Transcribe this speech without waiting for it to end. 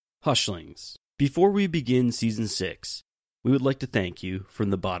Hushlings, before we begin Season 6, we would like to thank you from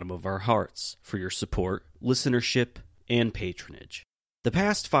the bottom of our hearts for your support, listenership, and patronage. The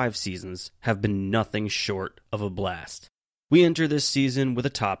past 5 seasons have been nothing short of a blast. We enter this season with a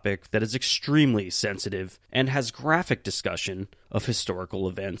topic that is extremely sensitive and has graphic discussion of historical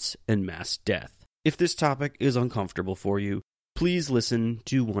events and mass death. If this topic is uncomfortable for you, please listen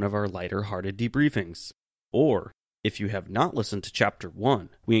to one of our lighter-hearted debriefings. Or, if you have not listened to Chapter 1,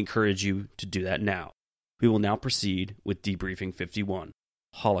 we encourage you to do that now. We will now proceed with Debriefing 51,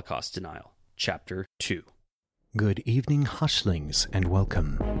 Holocaust Denial, Chapter 2. Good evening, Hushlings, and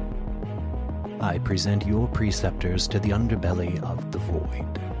welcome. I present your preceptors to the underbelly of the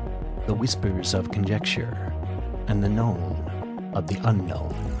void, the whispers of conjecture, and the known of the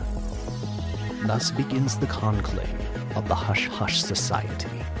unknown. Thus begins the conclave of the Hush Hush Society.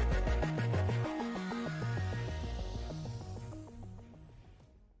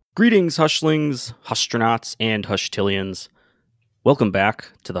 Greetings, Hushlings, Hustronauts, and Hushtillions. Welcome back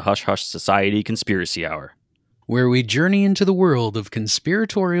to the Hush Hush Society Conspiracy Hour, where we journey into the world of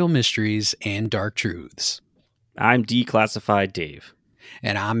conspiratorial mysteries and dark truths. I'm Declassified Dave.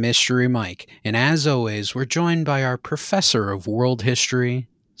 And I'm Mystery Mike. And as always, we're joined by our professor of world history,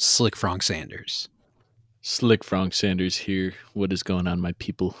 Slick Frank Sanders. Slick Frank Sanders here. What is going on, my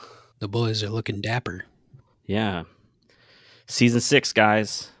people? The boys are looking dapper. Yeah. Season 6,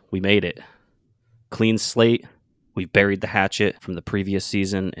 guys. We made it. Clean slate. We've buried the hatchet from the previous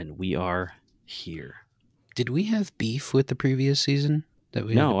season, and we are here. Did we have beef with the previous season?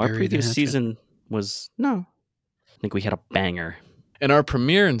 No, our previous season was... No. I think we had a banger. In our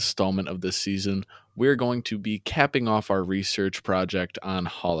premiere installment of this season, we're going to be capping off our research project on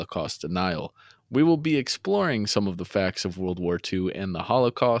Holocaust denial. We will be exploring some of the facts of World War II and the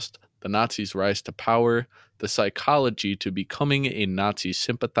Holocaust, the Nazis' rise to power, the psychology to becoming a Nazi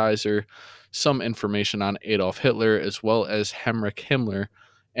sympathizer, some information on Adolf Hitler, as well as Heinrich Himmler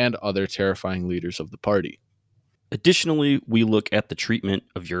and other terrifying leaders of the party. Additionally, we look at the treatment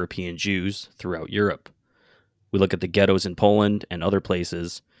of European Jews throughout Europe. We look at the ghettos in Poland and other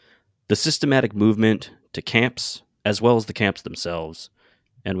places, the systematic movement to camps, as well as the camps themselves,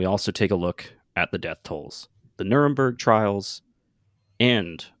 and we also take a look at the death tolls, the Nuremberg trials,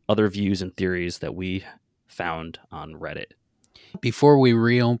 and other views and theories that we found on Reddit. Before we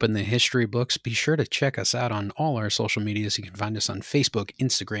reopen the history books, be sure to check us out on all our social medias. You can find us on Facebook,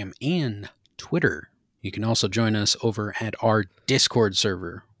 Instagram, and Twitter. You can also join us over at our Discord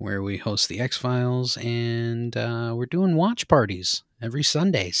server, where we host the X-Files, and we're doing watch parties every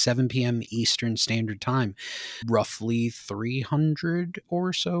Sunday, 7 p.m. Eastern Standard Time. Roughly 300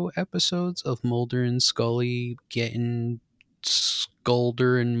 or so episodes of Mulder and Scully getting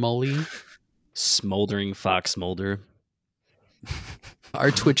Skulder and Mully. Smoldering Fox Mulder.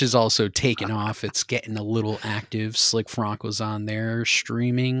 Our Twitch is also taken off. It's getting a little active. Slick Frank was on there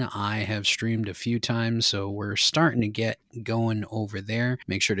streaming. I have streamed a few times, so we're starting to get going over there.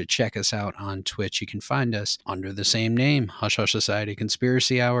 Make sure to check us out on Twitch. You can find us under the same name, Hush Hush Society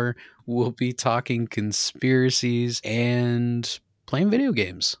Conspiracy Hour. We'll be talking conspiracies and playing video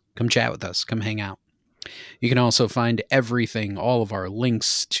games. Come chat with us. Come hang out. You can also find everything, all of our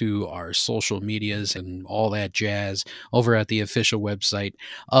links to our social medias and all that jazz over at the official website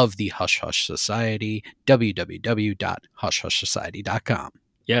of the Hush Hush Society, www.hushhushsociety.com.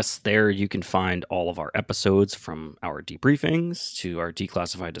 Yes, there you can find all of our episodes, from our debriefings to our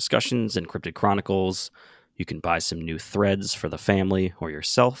declassified discussions and cryptid chronicles. You can buy some new threads for the family or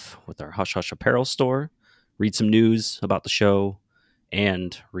yourself with our Hush Hush apparel store, read some news about the show,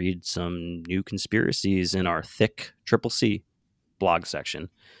 and read some new conspiracies in our thick CCC blog section.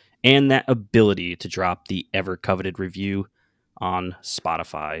 And that ability to drop the ever-coveted review on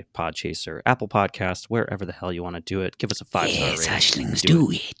Spotify, Podchaser, Apple Podcasts, wherever the hell you want to do it. Give us a 5-star rating. Yes, Hushlings, do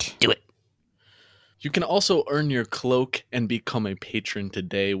it. Do it. You can also earn your cloak and become a patron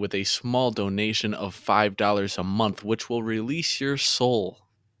today with a small donation of $5 a month, which will release your soul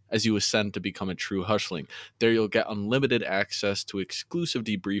as you ascend to become a true Hushling. There you'll get unlimited access to exclusive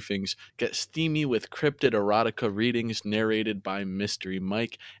debriefings, get steamy with cryptid erotica readings narrated by Mystery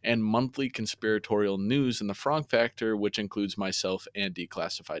Mike, and monthly conspiratorial news in the Frank Factor, which includes myself and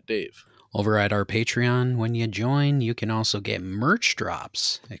Declassified Dave. Over at our Patreon, when you join, you can also get merch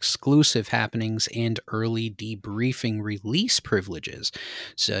drops, exclusive happenings, and early debriefing release privileges.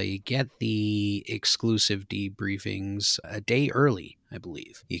 So you get the exclusive debriefings a day early, I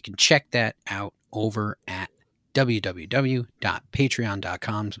believe. You can check that out over at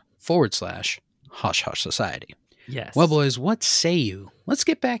www.patreon.com/Hush Hush Society. Yes. Well, boys, what say you? Let's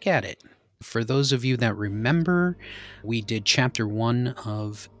get back at it. For those of you that remember, we did chapter 1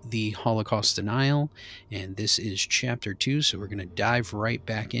 of the Holocaust denial, and this is chapter 2, so we're going to dive right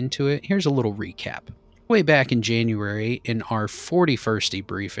back into it. Here's a little recap. Way back in January, in our 41st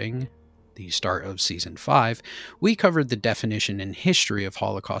debriefing, the start of season 5, we covered the definition and history of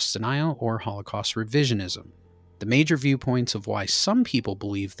Holocaust denial or Holocaust revisionism, the major viewpoints of why some people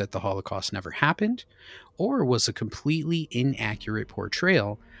believe that the Holocaust never happened, or was a completely inaccurate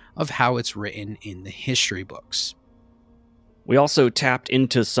portrayal of how it's written in the history books. We also tapped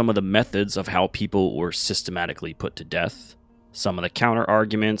into some of the methods of how people were systematically put to death, some of the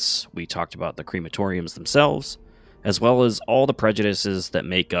counter-arguments, we talked about the crematoriums themselves, as well as all the prejudices that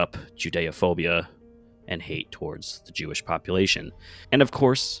make up Judeophobia and hate towards the Jewish population. And of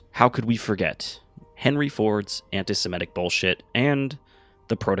course, how could we forget Henry Ford's anti-Semitic bullshit and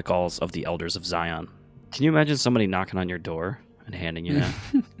the protocols of the Elders of Zion? Can you imagine somebody knocking on your door and handing you that?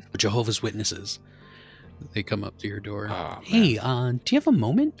 Jehovah's Witnesses. They come up to your door. Oh, Hey, do you have a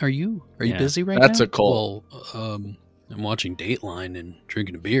moment? Are you Yeah. busy right now? That's a call. Well, I'm watching Dateline and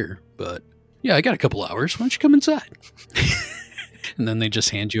drinking a beer, but yeah, I got a couple hours. Why don't you come inside? And then they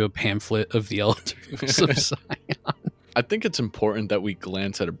just hand you a pamphlet of the Elders of Zion. I think it's important that we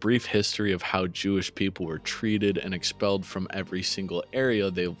glance at a brief history of how Jewish people were treated and expelled from every single area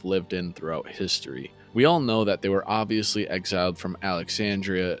they've lived in throughout history. We all know that they were obviously exiled from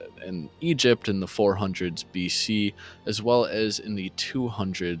Alexandria and Egypt in the 400s BC, as well as in the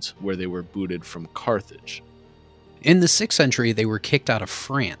 200s where they were booted from Carthage. In the 6th century, they were kicked out of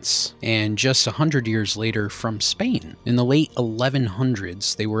France, and just 100 years later from Spain. In the late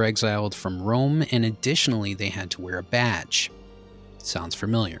 1100s, they were exiled from Rome, and additionally, they had to wear a badge. Sounds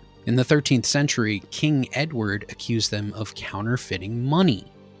familiar. In the 13th century, King Edward accused them of counterfeiting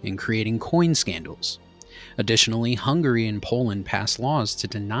money and creating coin scandals. Additionally, Hungary and Poland passed laws to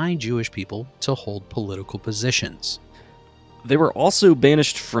deny Jewish people to hold political positions. They were also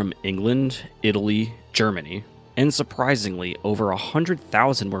banished from England, Italy, Germany, and surprisingly, over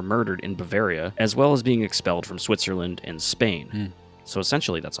 100,000 were murdered in Bavaria, as well as being expelled from Switzerland and Spain. So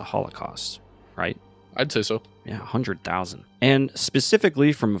essentially, that's a Holocaust, right? I'd say so. Yeah, 100,000. And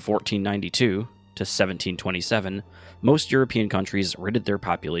specifically from 1492 to 1727, most European countries ridded their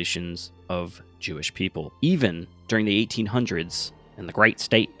populations of Jewish people, even during the 1800s in the great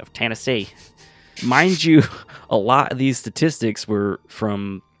state of Tennessee. Mind you, a lot of these statistics were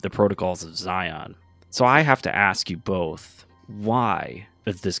from the Protocols of Zion. So I have to ask you both, why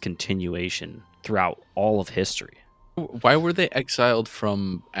is this continuation throughout all of history? Why were they exiled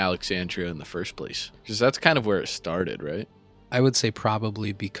from Alexandria in the first place? Because that's kind of where it started, right? I would say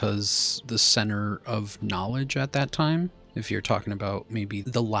probably because the center of knowledge at that time, if you're talking about maybe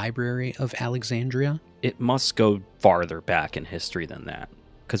the Library of Alexandria. It must go farther back in history than that.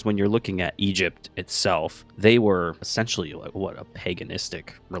 Because when you're looking at Egypt itself, they were essentially like a paganistic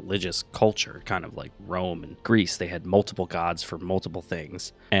religious culture, kind of like Rome and Greece. They had multiple gods for multiple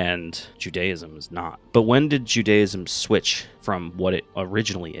things, and Judaism is not. But when did Judaism switch from what it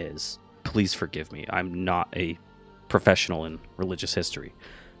originally is? Please forgive me. I'm not a professional in religious history.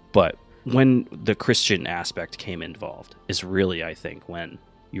 But when the Christian aspect came involved is really, I think, when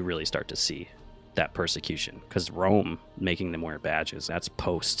you really start to see that persecution, because Rome making them wear badges, that's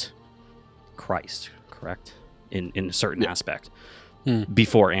post Christ, correct? In a certain aspect,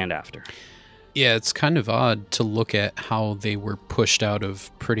 before and after. Yeah, it's kind of odd to look at how they were pushed out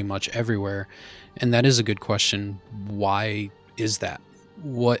of pretty much everywhere. And that is a good question. Why is that?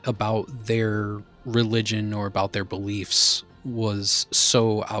 What about their religion or about their beliefs was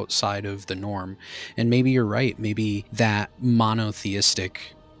so outside of the norm? And maybe you're right. Maybe that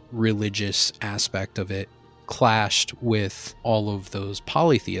monotheistic religious aspect of it clashed with all of those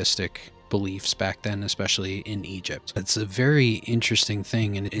polytheistic beliefs back then, especially in Egypt. It's a very interesting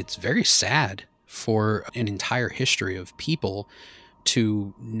thing, and it's very sad for an entire history of people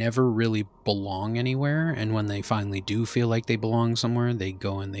to never really belong anywhere, and when they finally do feel like they belong somewhere, they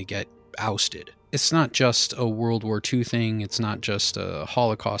go and they get ousted. It's not just a World War II thing, it's not just a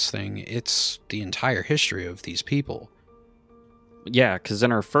Holocaust thing, it's the entire history of these people. Yeah, because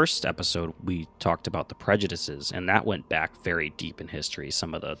in our first episode, we talked about the prejudices, and that went back very deep in history,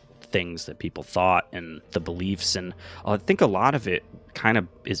 some of the things that people thought and the beliefs, and I think a lot of it kind of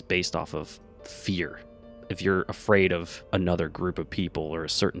is based off of fear. If you're afraid of another group of people or a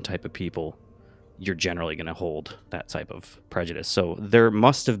certain type of people, you're generally going to hold that type of prejudice. So there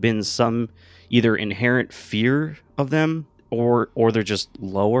must have been some either inherent fear of them or they're just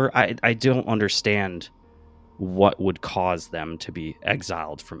lower. I don't understand what would cause them to be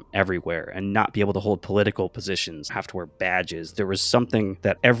exiled from everywhere and not be able to hold political positions, have to wear badges. There was something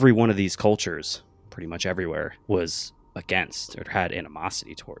that every one of these cultures, pretty much everywhere, was against or had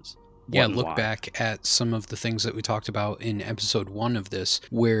animosity towards. Yeah, look back at some of the things that we talked about in episode 1 of this,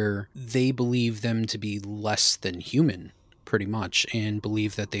 where they believe them to be less than human, pretty much, and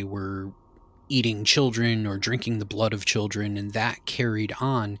believe that they were eating children or drinking the blood of children, and that carried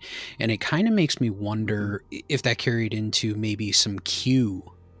on. And it kind of makes me wonder if that carried into maybe some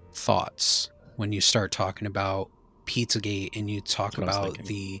Q thoughts when you start talking about Pizzagate and you talk about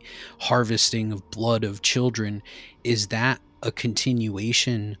the harvesting of blood of children. Is that a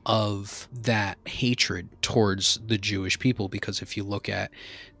continuation of that hatred towards the Jewish people? Because if you look at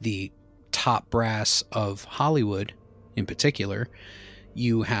the top brass of Hollywood in particular,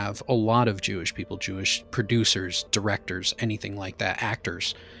 you have a lot of Jewish people, Jewish producers, directors, anything like that,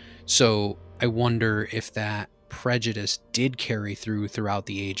 actors. So I wonder if that prejudice did carry throughout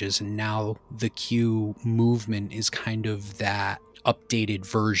the ages, and now the Q movement is kind of that updated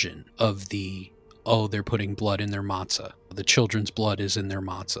version of the, oh, they're putting blood in their matzah. The children's blood is in their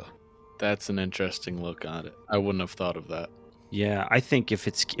matzah. That's an interesting look on it. I wouldn't have thought of that. Yeah, I think if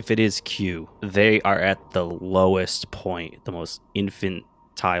it is Q, they are at the lowest point, the most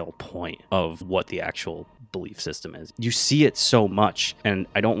infantile point of what the actual belief system is. You see it so much, and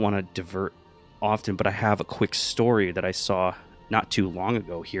I don't want to divert often, but I have a quick story that I saw not too long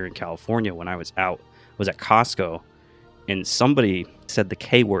ago here in California when I was at Costco, and somebody said the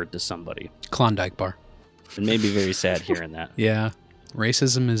K word to somebody. Klondike bar. It made me very sad hearing that. Yeah,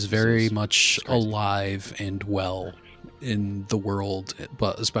 racism is very much alive and well in the world,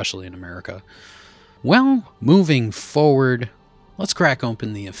 but especially in America. Well, moving forward, let's crack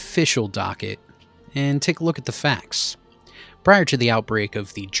open the official docket and take a look at the facts. Prior to the outbreak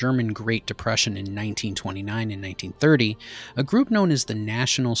of the German Great Depression in 1929 and 1930, a group known as the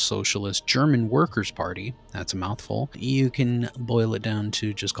National Socialist German Workers' Party, that's a mouthful, you can boil it down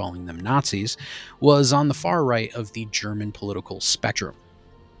to just calling them Nazis, was on the far right of the German political spectrum.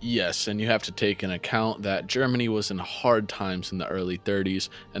 Yes, and you have to take into account that Germany was in hard times in the early 30s,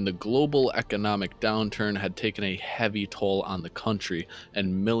 and the global economic downturn had taken a heavy toll on the country,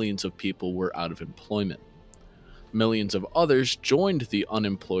 and millions of people were out of employment. Millions of others joined the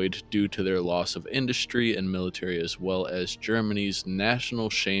unemployed due to their loss of industry and military, as well as Germany's national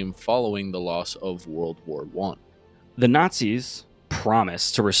shame following the loss of World War I. The Nazis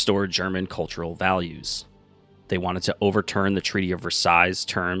promised to restore German cultural values. They wanted to overturn the Treaty of Versailles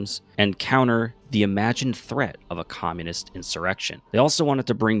terms and counter the imagined threat of a communist insurrection. They also wanted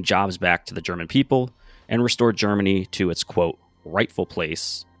to bring jobs back to the German people and restore Germany to its, quote, rightful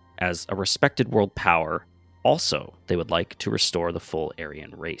place as a respected world power. Also, they would like to restore the full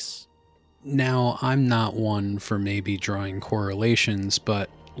Aryan race. Now, I'm not one for maybe drawing correlations, but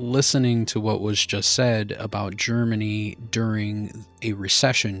listening to what was just said about Germany during a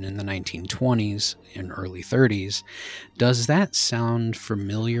recession in the 1920s and early 30s, does that sound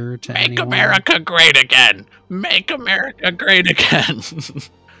familiar to anyone? Make America great again! Make America great again!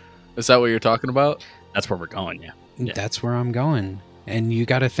 Is that what you're talking about? That's where we're going, yeah. That's where I'm going. And you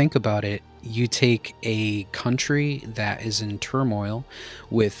got to think about it. You take a country that is in turmoil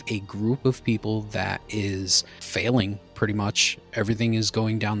with a group of people that is failing pretty much. Everything is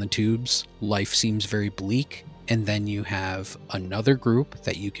going down the tubes. Life seems very bleak. And then you have another group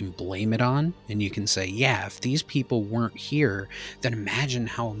that you can blame it on. And you can say, yeah, if these people weren't here, then imagine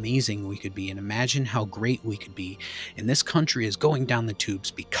how amazing we could be. And imagine how great we could be. And this country is going down the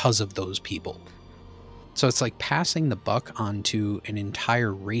tubes because of those people. So it's like passing the buck onto an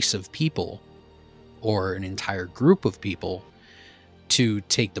entire race of people or an entire group of people to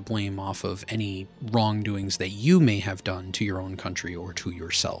take the blame off of any wrongdoings that you may have done to your own country or to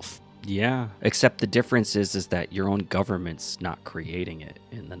yourself. Yeah, except the difference is that your own government's not creating it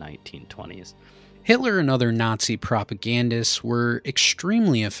in the 1920s. Hitler and other Nazi propagandists were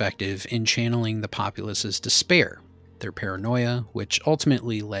extremely effective in channeling the populace's despair, their paranoia, which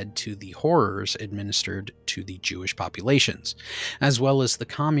ultimately led to the horrors administered to the Jewish populations, as well as the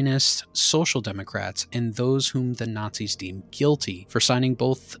communists, social democrats, and those whom the Nazis deemed guilty for signing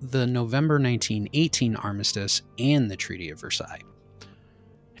both the November 1918 armistice and the Treaty of Versailles.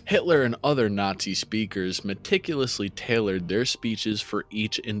 Hitler and other Nazi speakers meticulously tailored their speeches for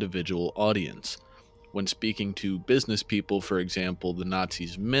each individual audience. When speaking to business people, for example, the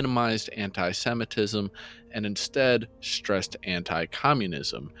Nazis minimized anti-Semitism and instead stressed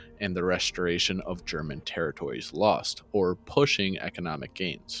anti-communism and the restoration of German territories lost, or pushing economic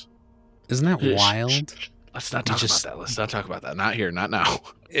gains. Isn't that wild? Let's not talk about that. Let's not talk about that. Not here, not now.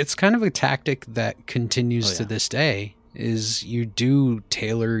 It's kind of a tactic that continues to this day, is you do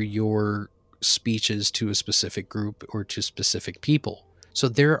tailor your speeches to a specific group or to specific people. So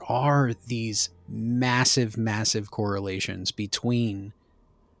there are these massive, massive correlations between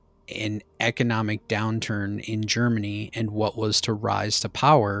an economic downturn in Germany and what was to rise to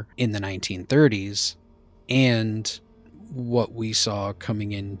power in the 1930s and what we saw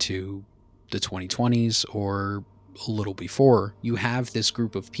coming into the 2020s or a little before. You have this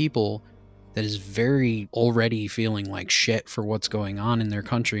group of people that is very already feeling like shit for what's going on in their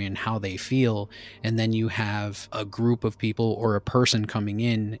country and how they feel. And then you have a group of people or a person coming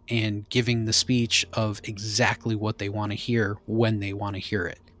in and giving the speech of exactly what they want to hear when they want to hear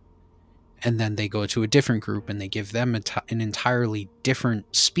it. And then they go to a different group and they give them an entirely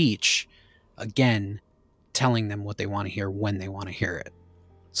different speech, again, telling them what they want to hear when they want to hear it.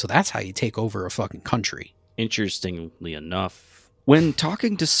 So that's how you take over a fucking country. Interestingly enough, when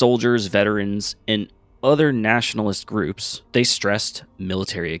talking to soldiers, veterans, and other nationalist groups, they stressed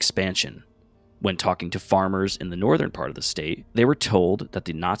military expansion. When talking to farmers in the northern part of the state, they were told that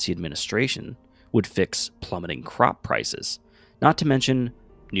the Nazi administration would fix plummeting crop prices, not to mention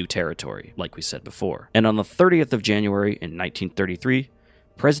new territory, like we said before. And on the 30th of January in 1933,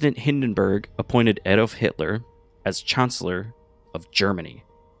 President Hindenburg appointed Adolf Hitler as Chancellor of Germany.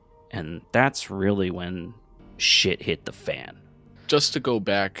 And that's really when shit hit the fan. Just to go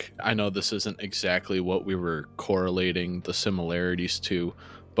back, I know this isn't exactly what we were correlating the similarities to,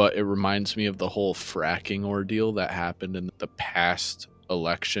 but it reminds me of the whole fracking ordeal that happened in the past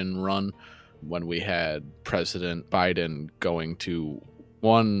election run when we had President Biden going to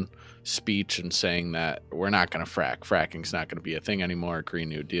one speech and saying that we're not going to fracking's not going to be a thing anymore, Green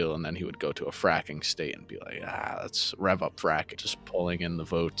New Deal, and then he would go to a fracking state and be like, let's rev up fracking, just pulling in the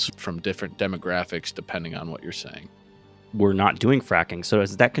votes from different demographics depending on what you're saying. We're not doing fracking, so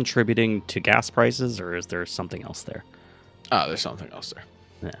is that contributing to gas prices, or is there something else there? There's something else there.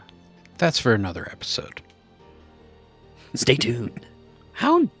 Yeah. That's for another episode. Stay tuned.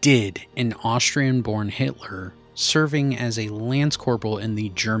 How did an Austrian-born Hitler serving as a lance corporal in the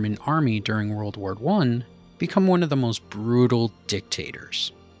German army during World War I become one of the most brutal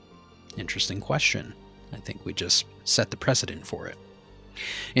dictators? Interesting question. I think we just set the precedent for it.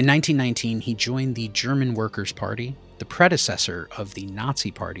 In 1919, he joined the German Workers' Party, the predecessor of the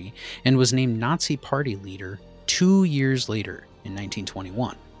Nazi Party, and was named Nazi Party leader 2 years later in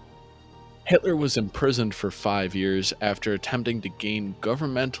 1921. Hitler was imprisoned for 5 years after attempting to gain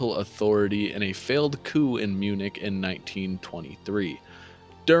governmental authority in a failed coup in Munich in 1923.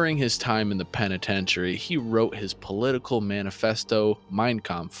 During his time in the penitentiary, he wrote his political manifesto, Mein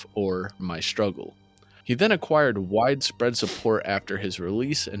Kampf, or My Struggle. He then acquired widespread support after his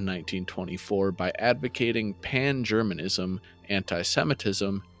release in 1924 by advocating pan-Germanism,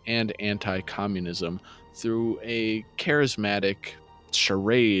 anti-Semitism, and anti-communism through a charismatic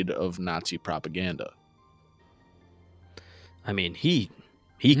charade of Nazi propaganda. I mean, he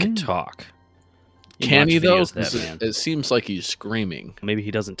could talk. Can he, though? Man. It seems like he's screaming. Maybe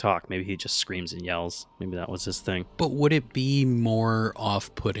he doesn't talk. Maybe he just screams and yells. Maybe that was his thing. But would it be more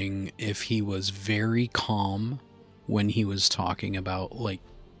off-putting if he was very calm when he was talking about, like,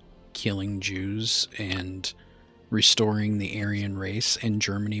 killing Jews and restoring the Aryan race and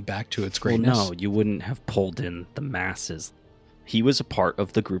Germany back to its greatness? Well, no, you wouldn't have pulled in the masses. He was a part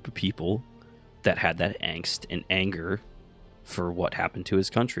of the group of people that had that angst and anger for what happened to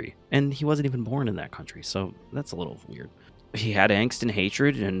his country. And he wasn't even born in that country, so that's a little weird. He had angst and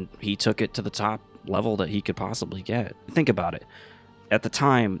hatred, and he took it to the top level that he could possibly get. Think about it. At the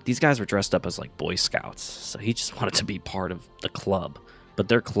time, these guys were dressed up as like Boy Scouts, so he just wanted to be part of the club. But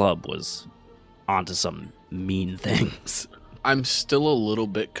their club was onto some mean things. I'm still a little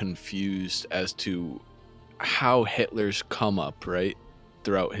bit confused as to how Hitler's come up, right,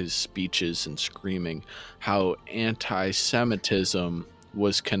 throughout his speeches and screaming, how anti-Semitism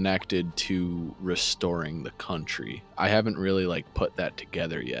was connected to restoring the country. I haven't really put that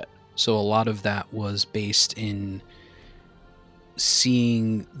together yet. So a lot of that was based in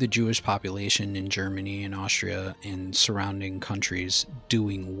seeing the Jewish population in Germany and Austria and surrounding countries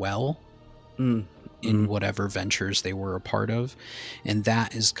doing well in whatever ventures they were a part of. And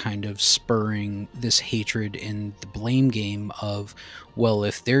that is kind of spurring this hatred and the blame game of, well,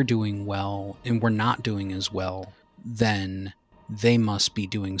 if they're doing well and we're not doing as well, then they must be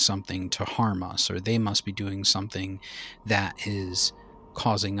doing something to harm us, or they must be doing something that is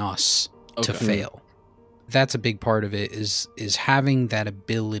causing us to fail. That's a big part of it, is having that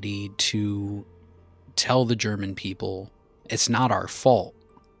ability to tell the German people it's not our fault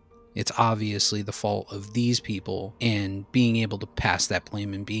It's obviously the fault of these people, and being able to pass that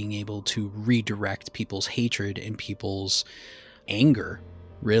blame and being able to redirect people's hatred and people's anger,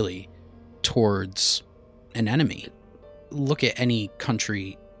 really, towards an enemy. Look at any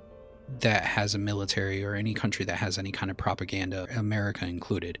country that has a military or any country that has any kind of propaganda, America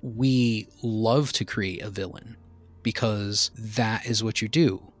included. We love to create a villain because that is what you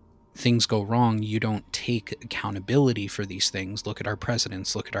do. Things go wrong, you don't take accountability for these things. Look at our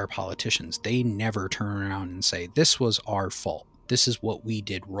presidents, look at our politicians. They never turn around and say, this was our fault. This is what we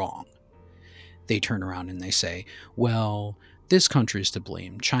did wrong. They turn around and they say, well, this country's to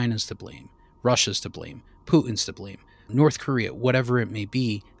blame, China's to blame, Russia's to blame, Putin's to blame, North Korea, whatever it may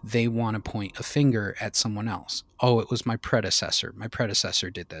be. They want to point a finger at someone else. Oh, it was my predecessor. My predecessor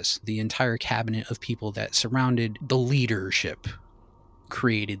did this. The entire cabinet of people that surrounded the leadership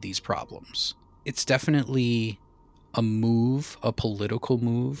created these problems. It's definitely a move, a political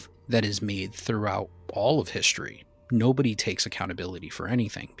move that is made throughout all of history. Nobody takes accountability for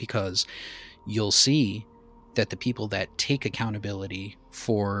anything, because you'll see that the people that take accountability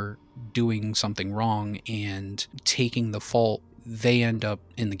for doing something wrong and taking the fault, they end up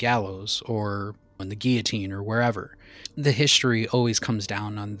in the gallows or in the guillotine or wherever. The history always comes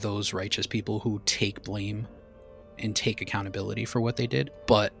down on those righteous people who take blame and take accountability for what they did.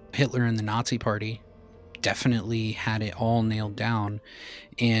 But Hitler and the Nazi Party definitely had it all nailed down,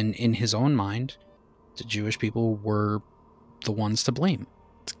 and in his own mind, the Jewish people were the ones to blame.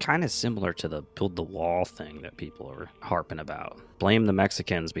 It's kind of similar to the build the wall thing that people are harping about. Blame the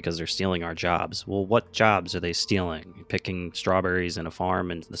Mexicans because they're stealing our jobs. Well, what jobs are they stealing? Picking strawberries in a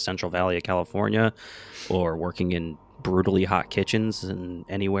farm in the Central Valley of California, or working in brutally hot kitchens and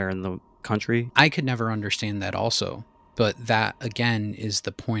anywhere in the country? I could never understand that also. But that, again, is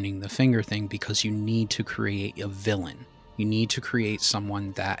the pointing the finger thing, because you need to create a villain. You need to create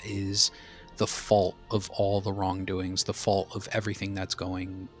someone that is the fault of all the wrongdoings, the fault of everything that's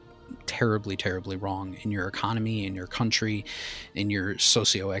going terribly, terribly wrong in your economy, in your country, in your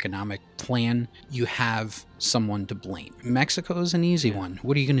socioeconomic plan. You have someone to blame. Mexico is an easy one.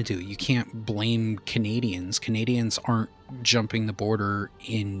 What are you going to do? You can't blame Canadians. Canadians aren't jumping the border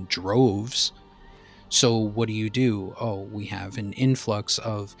in droves. So what do? Oh, we have an influx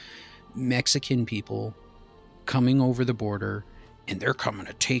of Mexican people coming over the border, and they're coming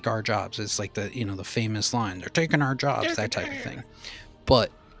to take our jobs. It's like the famous line, they're taking our jobs, that type of thing.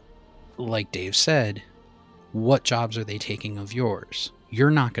 But like Dave said, what jobs are they taking of yours?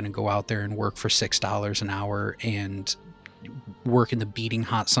 You're not going to go out there and work for $6 an hour and work in the beating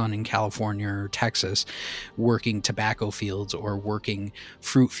hot sun in California or Texas, working tobacco fields or working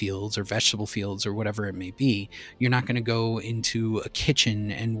fruit fields or vegetable fields or whatever it may be. You're not going to go into a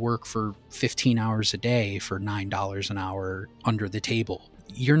kitchen and work for 15 hours a day for $9 an hour under the table.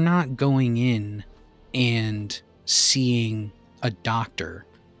 You're not going in and seeing a doctor.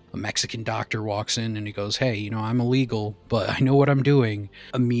 A Mexican doctor walks in and he goes, hey, I'm illegal, but I know what I'm doing.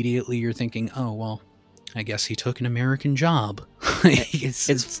 Immediately you're thinking, oh, well, I guess he took an American job.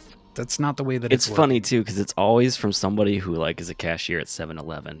 That's not the way that it's funny too, because it's always from somebody who is a cashier at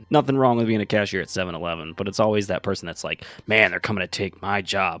 7-Eleven. Nothing wrong with being a cashier at 7-Eleven, but it's always that person that's like, man, they're coming to take my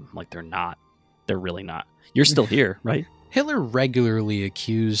job. Like, they're not. They're really not. You're still here, right? Hitler regularly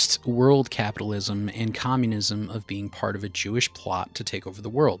accused world capitalism and communism of being part of a Jewish plot to take over the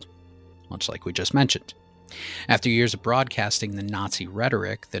world, much like we just mentioned. After years of broadcasting the Nazi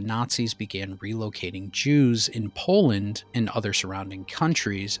rhetoric, the Nazis began relocating Jews in Poland and other surrounding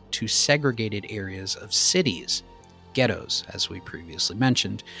countries to segregated areas of cities, ghettos, as we previously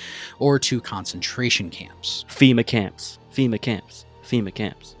mentioned, or to concentration camps. FEMA camps. FEMA camps. FEMA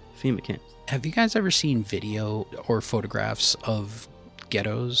camps. FEMA camps. Have you guys ever seen video or photographs of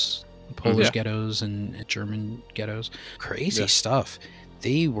ghettos, Polish ghettos and German ghettos? Crazy stuff.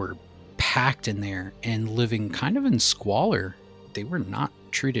 They were packed in there and living kind of in squalor. They were not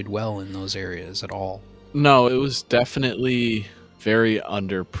treated well in those areas at all. No, it was definitely very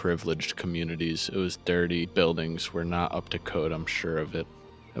underprivileged communities. It was dirty. Buildings were not up to code, I'm sure of it.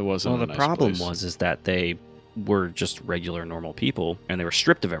 It wasn't well, a the nice problem place. was that they were just regular, normal people, and they were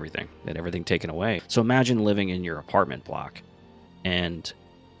stripped of everything. They had everything taken away. So imagine living in your apartment block, and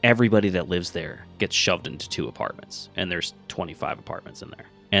everybody that lives there gets shoved into 2 apartments, and there's 25 apartments in there,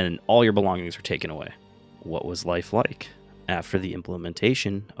 and all your belongings are taken away. What was life like after the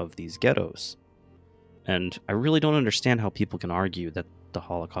implementation of these ghettos? And I really don't understand how people can argue that the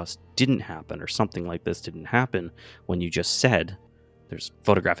Holocaust didn't happen or something like this didn't happen when you just said there's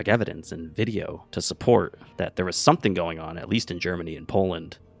photographic evidence and video to support that there was something going on, at least in Germany and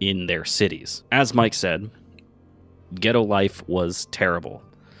Poland, in their cities. As Mike said, ghetto life was terrible.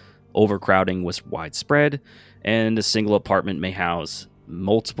 Overcrowding was widespread, and a single apartment may house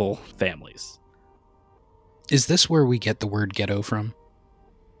multiple families. Is this where we get the word ghetto from?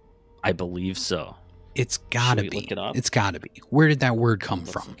 I believe so. It's gotta Should we be. look it up? It's gotta be. Where did that word come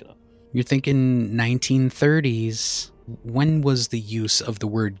Let's from? look it up. You're thinking 1930s. When was the use of the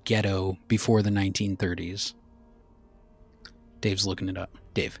word ghetto before the 1930s? Dave's looking it up.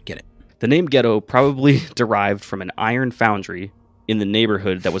 Dave, get it. The name ghetto probably derived from an iron foundry in the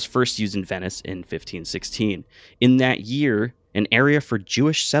neighborhood that was first used in Venice in 1516. In that year, an area for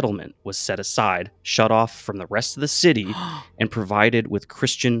Jewish settlement was set aside, shut off from the rest of the city, and provided with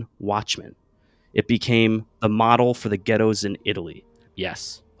Christian watchmen. It became the model for the ghettos in Italy.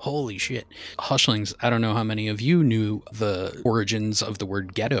 Yes. Holy shit. Hushlings, I don't know how many of you knew the origins of the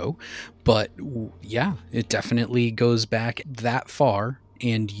word ghetto, but yeah, it definitely goes back that far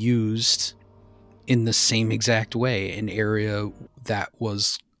and used in the same exact way, an area that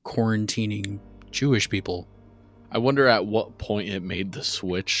was quarantining Jewish people. I wonder at what point it made the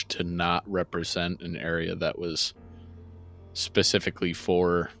switch to not represent an area that was specifically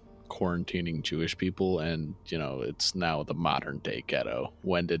for quarantining Jewish people, and it's now the modern day ghetto.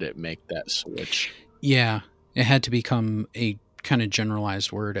 When did it make that switch? Yeah, it had to become a kind of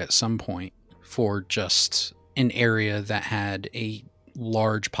generalized word at some point for just an area that had a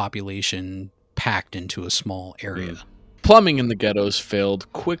large population packed into a small area. Plumbing in the ghettos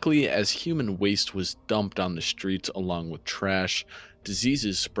failed quickly as human waste was dumped on the streets along with trash.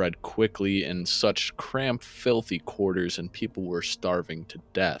 Diseases spread quickly in such cramped, filthy quarters, and people were starving to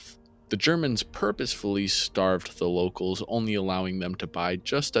death. The Germans purposefully starved the locals, only allowing them to buy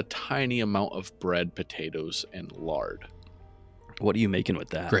just a tiny amount of bread, potatoes, and lard. What are you making with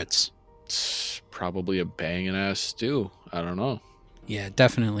that? Grits. It's probably a banging ass stew. I don't know. Yeah,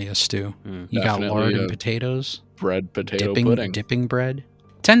 definitely a stew. Mm. You got Definitely lard a and potatoes. Bread, potato pudding. Dipping bread.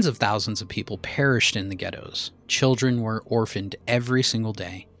 Tens of thousands of people perished in the ghettos. Children were orphaned every single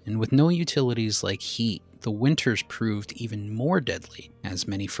day, and with no utilities like heat, the winters proved even more deadly, as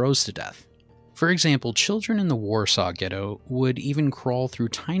many froze to death. For example, children in the Warsaw Ghetto would even crawl through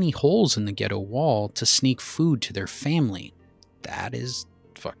tiny holes in the ghetto wall to sneak food to their family. That is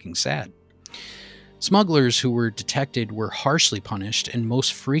fucking sad. Smugglers who were detected were harshly punished and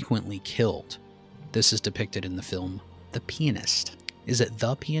most frequently killed. This is depicted in the film The Pianist. Is it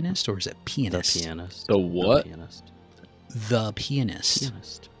The Pianist or is it Pianist? The Pianist. The what? The Pianist. The Pianist.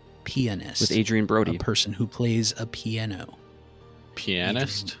 Pianist. Pianist. With Adrian Brody. A person who plays a piano.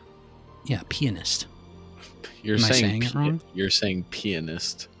 Pianist? Yeah, pianist. You're Am I saying saying it wrong? You're saying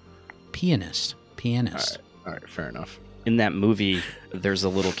pianist. Pianist. Pianist. All right, fair enough. In that movie, there's a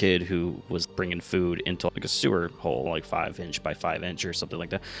little kid who was bringing food into like a sewer hole, like 5" by 5" or something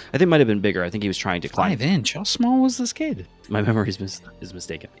like that. I think it might have been bigger. I think he was trying to climb. 5". How small was this kid? My memory is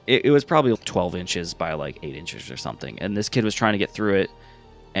mistaken. It was probably 12 inches by like 8 inches or something. And this kid was trying to get through it,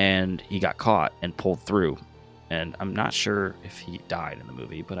 and he got caught and pulled through. And I'm not sure if he died in the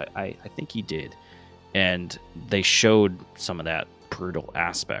movie, but I think he did. And they showed some of that brutal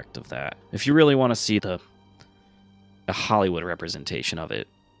aspect of that. If you really want to see the Hollywood representation of it,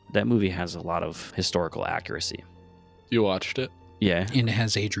 that movie has a lot of historical accuracy. You watched it? Yeah. And it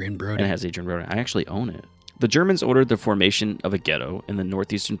has Adrian Brody. And it has Adrian Brody. I actually own it. The Germans ordered the formation of a ghetto in the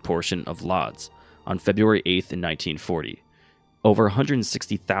northeastern portion of Lodz on February 8th in 1940. Over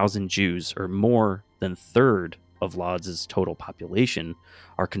 160,000 Jews, or more than a third of Lodz's total population,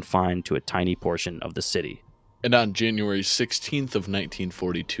 are confined to a tiny portion of the city. And on January 16th of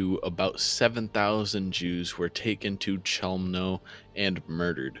 1942, about 7,000 Jews were taken to Chelmno and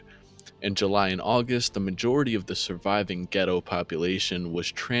murdered. In July and August, the majority of the surviving ghetto population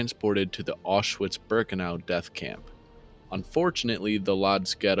was transported to the Auschwitz-Birkenau death camp. Unfortunately, the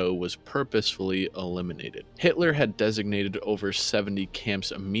Lodz ghetto was purposefully eliminated. Hitler had designated over 70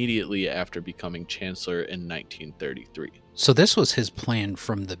 camps immediately after becoming chancellor in 1933. So this was his plan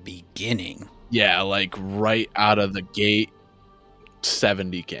from the beginning. Yeah, like right out of the gate,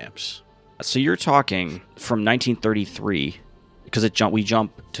 70 camps. So you're talking from 1933, because we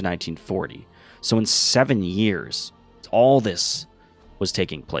jump to 1940. So in 7 years, all this was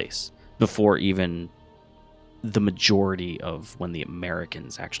taking place before even the majority of when the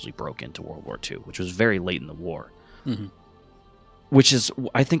Americans actually broke into World War II, which was very late in the war. Mm-hmm. Which is,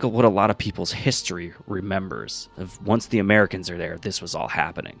 I think, what a lot of people's history remembers. Of once the Americans are there, this was all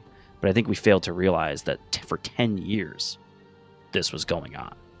happening. But I think we failed to realize that for 10 years, this was going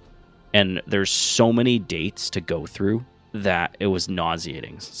on. And there's so many dates to go through that it was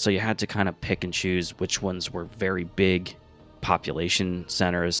nauseating. So you had to kind of pick and choose which ones were very big population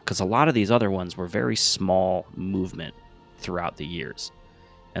centers, because a lot of these other ones were very small movement throughout the years.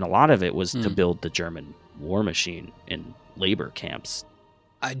 And a lot of it was to Hmm. build the German war machine in labor camps.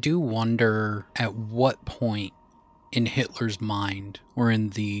 I do wonder at what point in Hitler's mind or in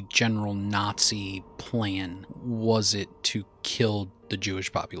the general Nazi plan was it to kill the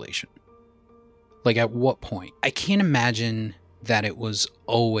Jewish population? Like, at what point? I can't imagine that it was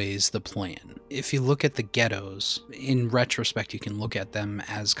always the plan. If you look at the ghettos, in retrospect, you can look at them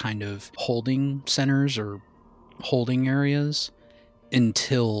as kind of holding centers or holding areas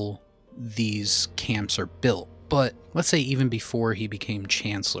until these camps are built. But let's say even before he became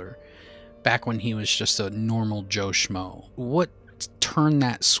chancellor, back when he was just a normal Joe Schmo, what turned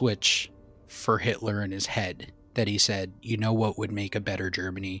that switch for Hitler in his head that he said, you know what would make a better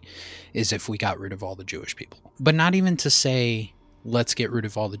Germany is if we got rid of all the Jewish people? But not even to say, let's get rid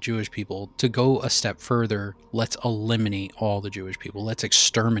of all the Jewish people, to go a step further, let's eliminate all the Jewish people, let's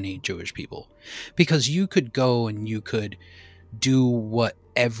exterminate Jewish people. Because you could go and you could do what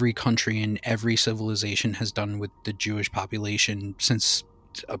every country and every civilization has done with the Jewish population since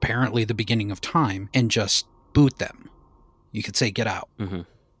apparently the beginning of time and just boot them. You could say, get out. Mm-hmm.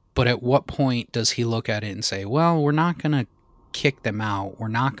 But at what point does he look at it and say, well, we're not going to kick them out. We're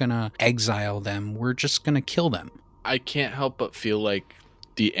not going to exile them. We're just going to kill them. I can't help but feel like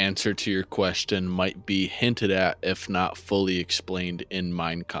the answer to your question might be hinted at, if not fully explained, in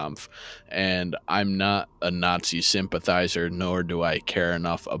Mein Kampf. And I'm not a Nazi sympathizer, nor do I care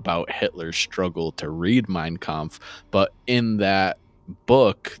enough about Hitler's struggle to read Mein Kampf. But in that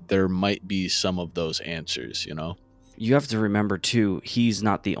book, there might be some of those answers, you know? You have to remember, too, he's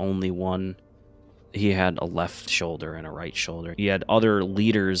not the only one. He had a left shoulder and a right shoulder. He had other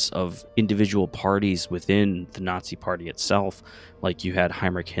leaders of individual parties within the Nazi party itself. Like you had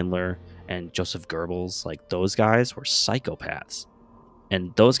Heinrich Himmler and Joseph Goebbels. Like those guys were psychopaths.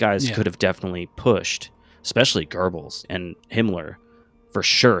 And those guys could have definitely pushed, especially Goebbels and Himmler. For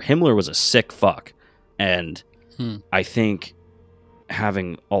sure. Himmler was a sick fuck. And I think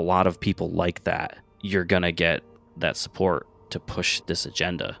having a lot of people like that, you're going to get that support to push this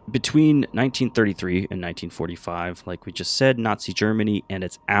agenda. Between 1933 and 1945, like we just said, Nazi Germany and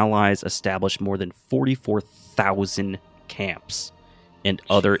its allies established more than 44,000 camps and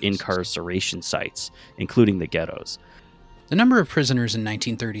other incarceration sites, including the ghettos. The number of prisoners in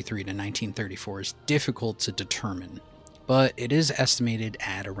 1933 to 1934 is difficult to determine, but it is estimated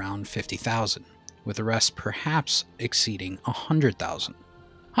at around 50,000, with the rest perhaps exceeding 100,000.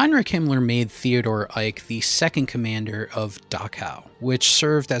 Heinrich Himmler made Theodor Eicke the second commander of Dachau, which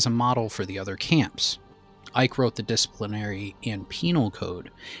served as a model for the other camps. Eicke wrote the Disciplinary and Penal Code,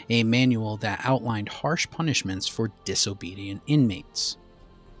 a manual that outlined harsh punishments for disobedient inmates.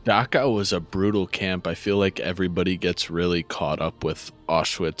 Dachau was a brutal camp. I feel like everybody gets really caught up with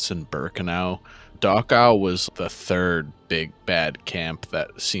Auschwitz and Birkenau. Dachau was the third big bad camp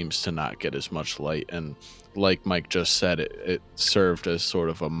that seems to not get as much light, and like Mike just said, it served as sort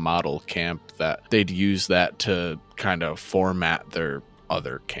of a model camp that they'd use that to kind of format their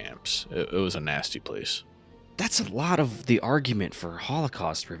other camps. It was a nasty place. That's a lot of the argument for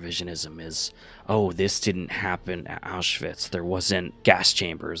Holocaust revisionism is, oh, this didn't happen at Auschwitz. There wasn't gas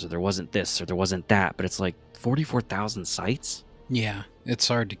chambers, or there wasn't this, or there wasn't that. But it's like 44,000 sites? Yeah, it's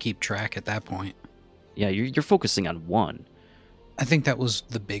hard to keep track at that point. Yeah, you're focusing on one. I think that was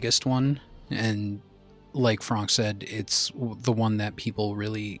the biggest one, and like Frank said, it's the one that people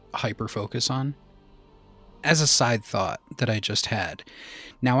really hyper-focus on. As a side thought that I just had,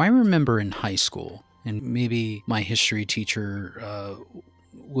 now I remember in high school, and maybe my history teacher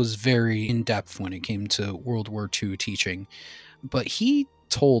was very in-depth when it came to World War II teaching, but he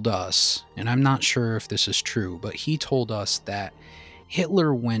told us, and I'm not sure if this is true, but he told us that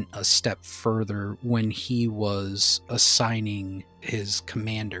Hitler went a step further when he was assigning his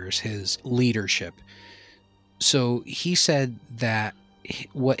commanders, his leadership. So he said that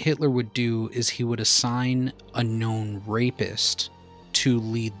what Hitler would do is he would assign a known rapist to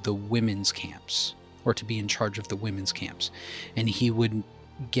lead the women's camps, or to be in charge of the women's camps. And he would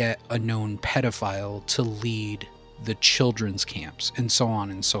get a known pedophile to lead the children's camps, and so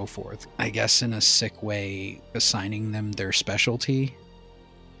on and so forth. I guess in a sick way, assigning them their specialty.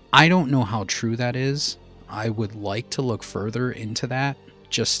 I don't know how true that is. I would like to look further into that,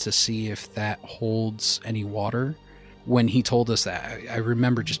 just to see if that holds any water. When he told us that, I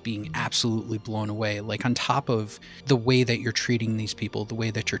remember just being absolutely blown away. Like, on top of the way that you're treating these people, the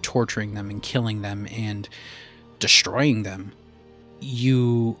way that you're torturing them and killing them and destroying them,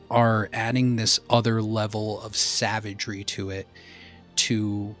 you are adding this other level of savagery to it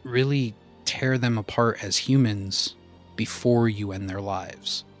to really tear them apart as humans before you end their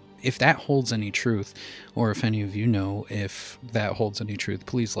lives. if that holds any truth, or if any of you know if that holds any truth,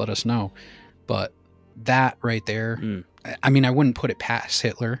 please let us know. But that right there, I mean, I wouldn't put it past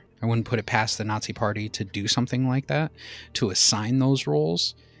Hitler. I wouldn't put it past the Nazi Party to do something like that, to assign those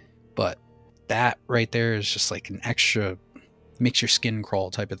roles. But that right there is just like an extra, makes your skin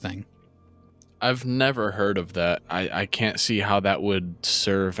crawl type of thing. I've never heard of that. I can't see how that would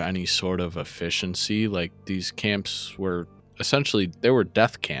serve any sort of efficiency. Like, these camps were essentially, they were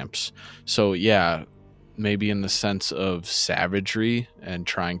death camps. So yeah, maybe in the sense of savagery and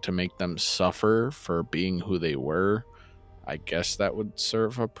trying to make them suffer for being who they were, I guess that would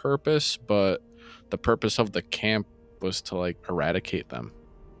serve a purpose. But the purpose of the camp was to like eradicate them.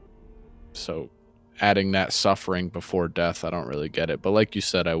 So adding that suffering before death, I don't really get it. But like you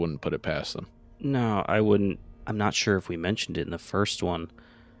said, I wouldn't put it past them. No, I wouldn't. I'm not sure if we mentioned it in the first one.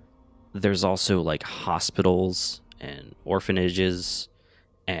 There's also like hospitals and orphanages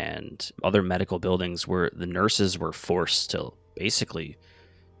and other medical buildings where the nurses were forced to basically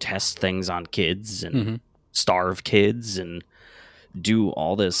test things on kids and starve kids and do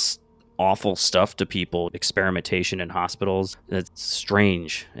all this awful stuff to people, experimentation in hospitals. That's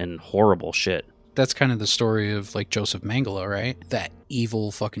strange and horrible shit. That's kind of the story of like Joseph Mengele, right? That evil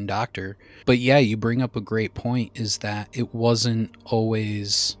fucking doctor. But yeah, you bring up a great point, is that it wasn't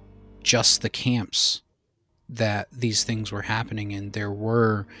always just the camps that these things were happening in. There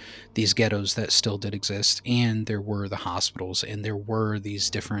were these ghettos that still did exist, and there were the hospitals, and there were these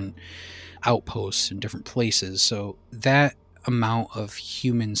different outposts in different places. So that amount of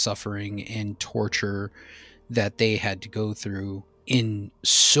human suffering and torture that they had to go through in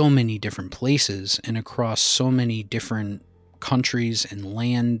so many different places and across so many different countries and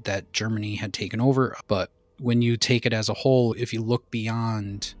land that Germany had taken over. But when you take it as a whole, if you look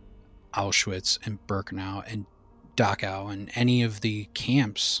beyond Auschwitz and Birkenau and Dachau and any of the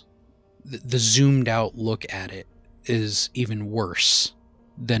camps, the zoomed out look at it is even worse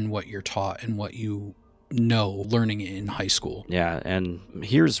than what you're taught and what you know learning it in high school. Yeah, and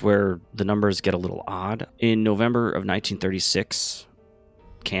here's where the numbers get a little odd. In November of 1936,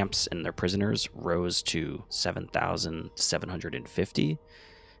 camps and their prisoners rose to 7,750.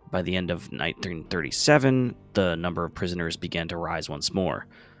 By the end of 1937, the number of prisoners began to rise once more.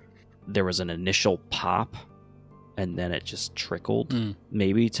 There was an initial pop, and then it just trickled,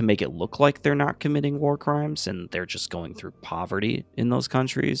 maybe to make it look like they're not committing war crimes and they're just going through poverty in those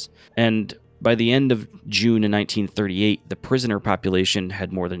countries. And by the end of June in 1938, the prisoner population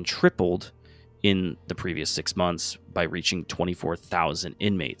had more than tripled in the previous 6 months by reaching 24,000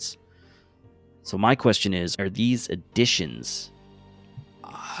 inmates. So my question is, are these additions?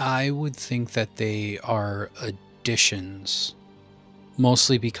 I would think that they are additions,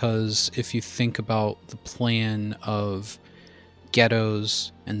 mostly because if you think about the plan of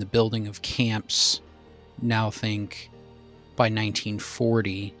ghettos and the building of camps, now think by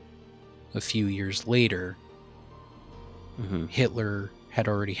 1940, a few years later, Hitler had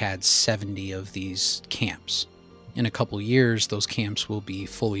already had 70 of these camps. In a couple years, those camps will be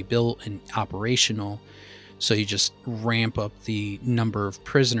fully built and operational. So you just ramp up the number of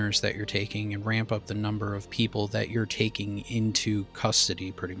prisoners that you're taking and ramp up the number of people that you're taking into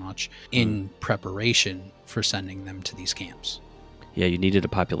custody, pretty much, in preparation for sending them to these camps. Yeah, you needed a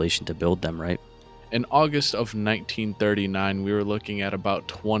population to build them, right? In August of 1939, we were looking at about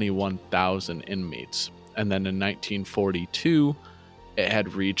 21,000 inmates. And then in 1942, it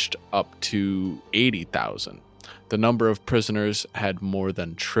had reached up to 80,000. The number of prisoners had more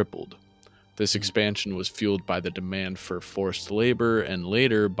than tripled. This expansion was fueled by the demand for forced labor and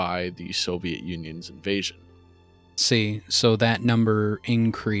later by the Soviet Union's invasion. See, so that number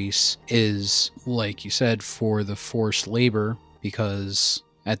increase is, like you said, for the forced labor, because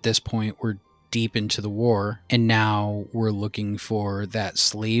at this point we're deep into the war, and now we're looking for that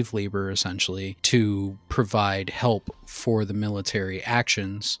slave labor essentially to provide help for the military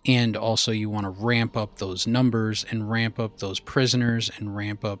actions. And also you want to ramp up those numbers and ramp up those prisoners and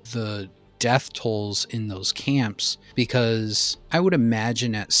ramp up the death tolls in those camps, because I would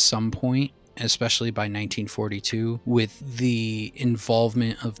imagine at some point, especially by 1942, with the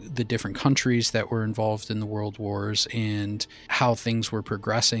involvement of the different countries that were involved in the world wars and how things were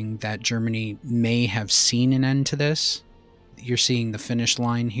progressing, that Germany may have seen an end to this. You're seeing the finish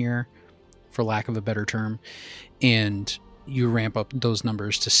line here, for lack of a better term, and you ramp up those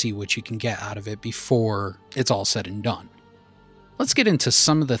numbers to see what you can get out of it before it's all said and done. Let's get into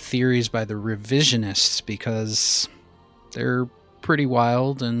some of the theories by the revisionists, because they're pretty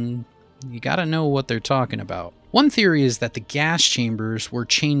wild and you gotta know what they're talking about. One theory is that the gas chambers were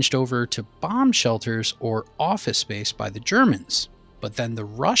changed over to bomb shelters or office space by the Germans. But then the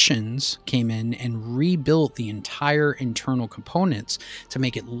Russians came in and rebuilt the entire internal components to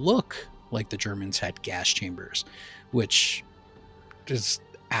make it look like the Germans had gas chambers, which is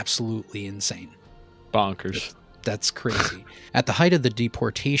absolutely insane. Bonkers. That's crazy. At the height of the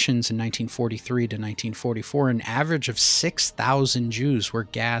deportations in 1943 to 1944, an average of 6,000 Jews were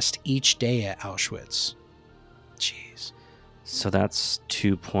gassed each day at Auschwitz. Jeez. So that's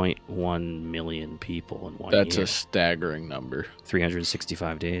 2.1 million people in 1 That's year. a staggering number.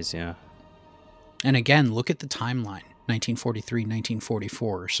 365 days, yeah. And again, look at the timeline. 1943,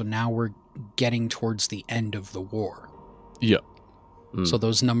 1944. So now we're getting towards the end of the war. Yeah. So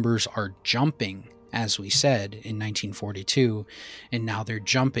those numbers are jumping, as we said, in 1942, and now they're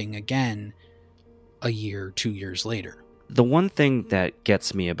jumping again a year, 2 years later. The one thing that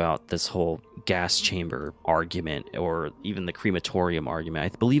gets me about this whole gas chamber argument, or even the crematorium argument,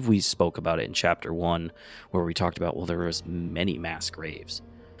 I believe we spoke about it in chapter 1, where we talked about, well, there was many mass graves.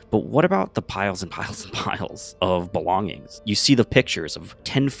 But what about the piles and piles and piles of belongings? You see the pictures of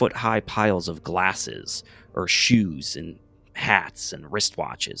 10-foot-high piles of glasses, or shoes, and hats, and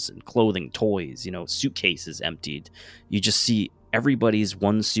wristwatches, and clothing, toys, suitcases emptied. You just see everybody's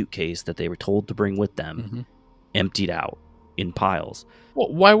one suitcase that they were told to bring with them emptied out in piles.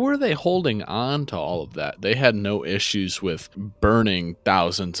 Well, why were they holding on to all of that? They had no issues with burning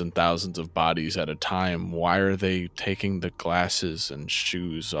thousands and thousands of bodies at a time. Why are they taking the glasses and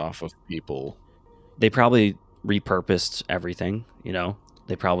shoes off of people? They probably repurposed everything,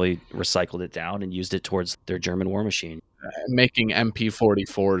 They probably recycled it down and used it towards their German war machine. Making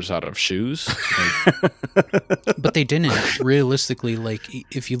MP44s out of shoes? But they didn't. Realistically,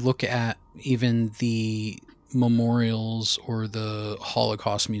 if you look at even the memorials or the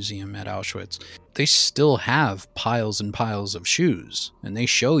Holocaust Museum at Auschwitz, they still have piles and piles of shoes, and they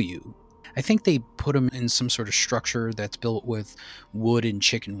show you. I think they put them in some sort of structure that's built with wood and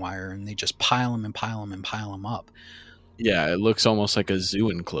chicken wire, and they just pile them and pile them and pile them up. Yeah, it looks almost like a zoo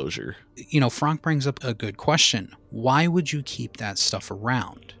enclosure. Frank brings up a good question. Why would you keep that stuff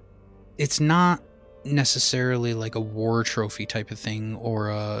around? It's not necessarily like a war trophy type of thing,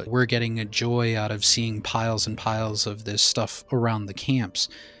 or we're getting a joy out of seeing piles and piles of this stuff around the camps.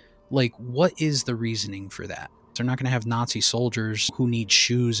 What is the reasoning for that? They're not going to have Nazi soldiers who need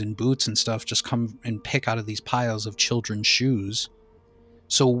shoes and boots and stuff just come and pick out of these piles of children's shoes.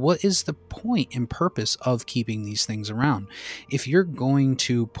 So what is the point and purpose of keeping these things around? If you're going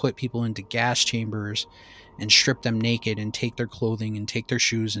to put people into gas chambers and strip them naked and take their clothing and take their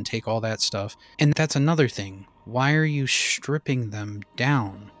shoes and take all that stuff, and that's another thing. Why are you stripping them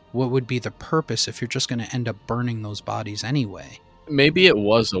down? What would be the purpose if you're just going to end up burning those bodies anyway? Maybe it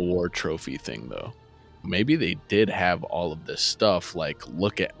was a war trophy thing, though. Maybe they did have all of this stuff,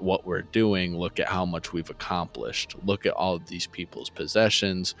 look at what we're doing, look at how much we've accomplished, look at all of these people's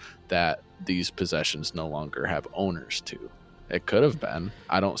possessions that these possessions no longer have owners to. It could have been.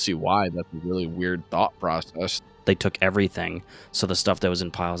 I don't see why. That's a really weird thought process. They took everything, so the stuff that was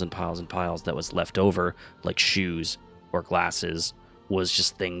in piles and piles and piles that was left over, like shoes or glasses, was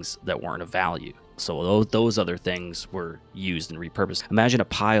just things that weren't of value. So those other things were used and repurposed. Imagine a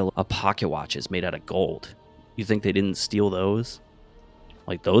pile of pocket watches made out of gold. You think they didn't steal those?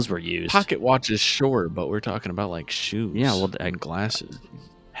 Those were used. Pocket watches, sure, but we're talking about shoes. Yeah, well, and glasses,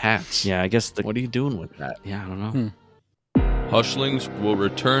 hats. Yeah, I guess What are you doing with that? Yeah, I don't know. Hushlings will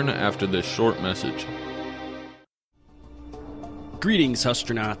return after this short message. Greetings,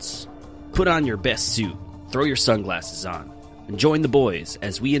 Hustronauts. Put on your best suit, throw your sunglasses on, and join the boys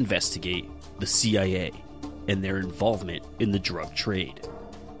as we investigate the CIA and their involvement in the drug trade.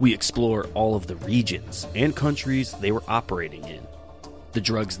 We explore all of the regions and countries they were operating in, the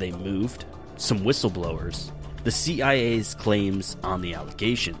drugs they moved, some whistleblowers, the CIA's claims on the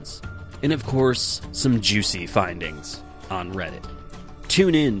allegations, and of course, some juicy findings on Reddit.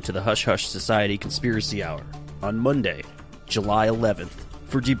 Tune in to the Hush Hush Society Conspiracy Hour on Monday, July 11th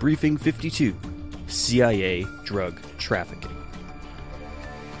for Debriefing 52, CIA Drug Trafficking.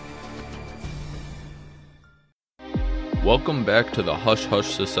 Welcome back to the Hush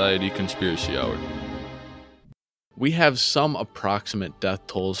Hush Society Conspiracy Hour. We have some approximate death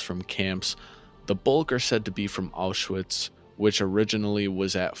tolls from camps. The bulk are said to be from Auschwitz, which originally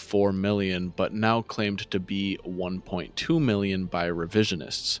was at 4 million, but now claimed to be 1.2 million by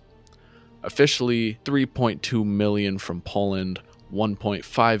revisionists. Officially, 3.2 million from Poland,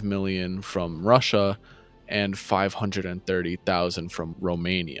 1.5 million from Russia, and 530,000 from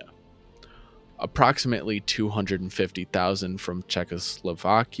Romania. Approximately 250,000 from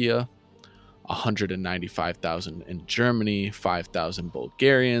Czechoslovakia, 195,000 in Germany, 5,000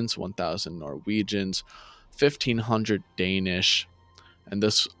 Bulgarians, 1,000 Norwegians, 1,500 Danish, And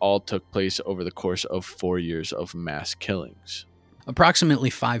this all took place over the course of 4 years of mass killings. Approximately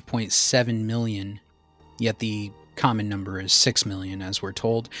 5.7 million, yet the common number is 6 million, as we're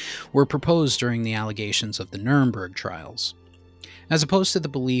told, were proposed during the allegations of the Nuremberg trials, as opposed to the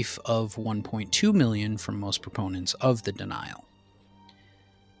belief of 1.2 million from most proponents of the denial.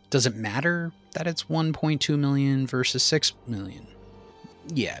 Does it matter that it's 1.2 million versus 6 million?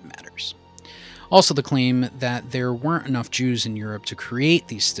 Yeah, it matters. Also, the claim that there weren't enough Jews in Europe to create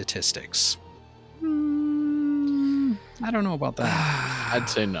these statistics. I don't know about that. I'd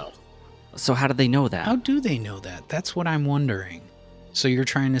say no. So how did they know that? How do they know that? That's what I'm wondering. So you're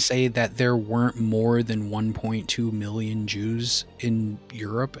trying to say that there weren't more than 1.2 million Jews in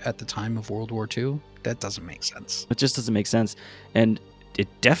Europe at the time of World War II? That doesn't make sense. It just doesn't make sense. And it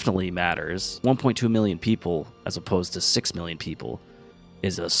definitely matters. 1.2 million people as opposed to 6 million people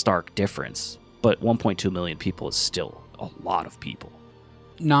is a stark difference. But 1.2 million people is still a lot of people.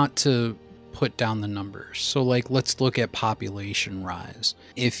 Not to put down the numbers. So, let's look at population rise.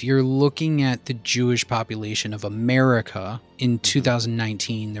 If you're looking at the Jewish population of America, in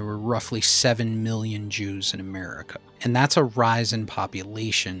 2019, there were roughly 7 million Jews in America. And that's a rise in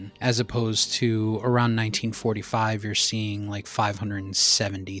population, as opposed to around 1945, you're seeing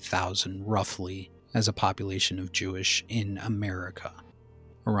 570,000 roughly as a population of Jewish in America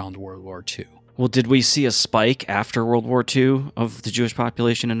around World War II. Well, did we see a spike after World War II of the Jewish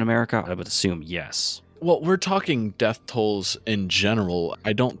population in America? I would assume yes. Well, we're talking death tolls in general.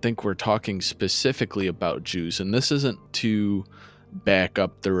 I don't think we're talking specifically about Jews. And this isn't to back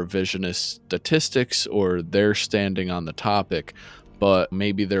up the revisionist statistics or their standing on the topic, but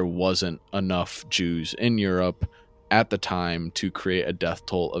maybe there wasn't enough Jews in Europe at the time to create a death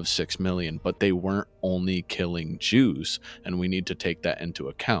toll of 6 million, but they weren't only killing Jews, and we need to take that into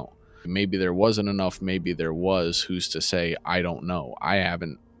account. Maybe there wasn't enough, maybe there was. Who's to say? I don't know. I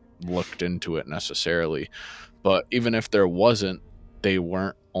haven't looked into it necessarily. But even if there wasn't, they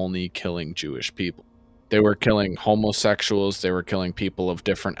weren't only killing Jewish people. They were killing homosexuals. They were killing people of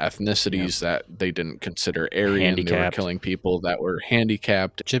different ethnicities that they didn't consider Aryan. They were killing people that were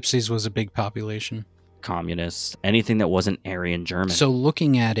handicapped. Gypsies was a big population. Communists, anything that wasn't Aryan German. So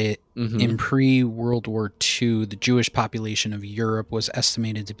looking at it, in pre-World War II, the Jewish population of Europe was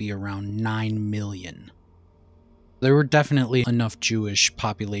estimated to be around 9 million. There were definitely enough Jewish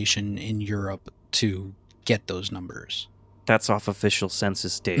population in Europe to get those numbers. That's off official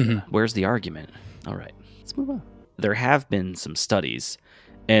census data. Where's the argument? All right, let's move on. There have been some studies,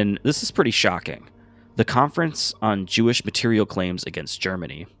 and this is pretty shocking. The Conference on Jewish Material Claims Against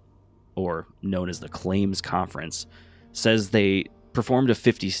Germany, or known as the Claims Conference, says they performed a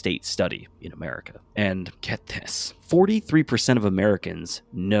 50-state study in America. And get this, 43% of Americans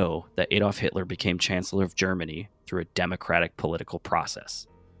know that Adolf Hitler became Chancellor of Germany through a democratic political process.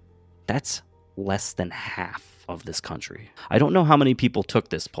 That's less than half of this country. I don't know how many people took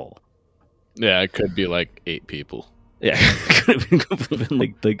this poll. Yeah, it could be 8 people. Yeah, it could have been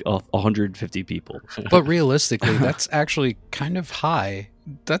like 150 people. But realistically, that's actually kind of high.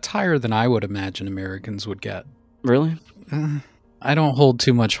 That's higher than I would imagine Americans would get. Really? I don't hold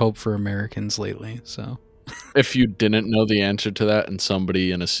too much hope for Americans lately, so. If you didn't know the answer to that and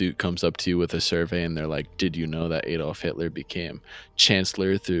somebody in a suit comes up to you with a survey and they're like, did you know that Adolf Hitler became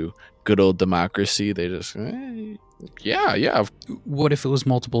chancellor through good old democracy? They just, yeah. What if it was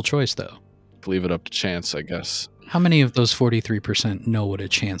multiple choice, though? Leave it up to chance, I guess. How many of those 43% know what a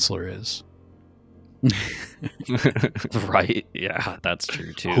chancellor is? Right. Yeah, that's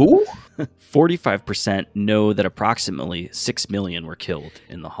true too. Who? 45% know that approximately 6 million were killed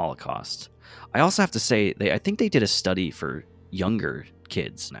in the Holocaust. I also have to say, I think they did a study for younger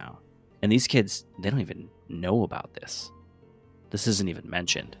kids now. And these kids, they don't even know about this. This isn't even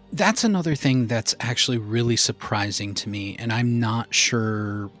mentioned. That's another thing that's actually really surprising to me, and I'm not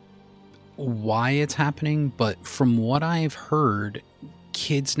sure why it's happening, but from what I've heard,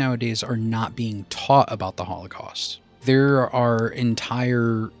 kids nowadays are not being taught about the Holocaust. There are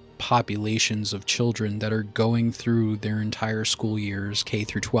entire populations of children that are going through their entire school years, K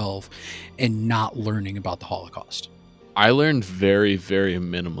through 12, and not learning about the Holocaust. I learned very, very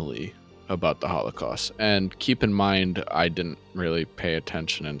minimally about the Holocaust. And keep in mind, I didn't really pay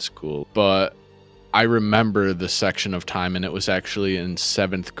attention in school, but I remember the section of time, and it was actually in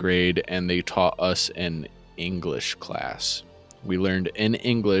 7th grade, and they taught us in English class. We learned in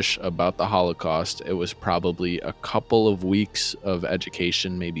English about the Holocaust. It was probably a couple of weeks of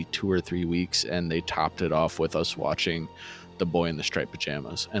education, maybe 2 or 3 weeks, and they topped it off with us watching The Boy in the Striped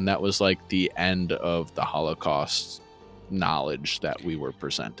Pajamas. And that was like the end of the Holocaust knowledge that we were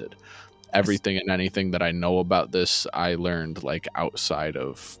presented. everything and anything that I know about this, I learned like outside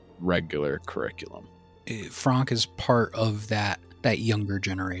of regular curriculum. Frank is part of that younger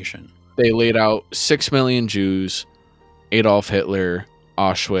generation. They laid out 6 million Jews, Adolf Hitler,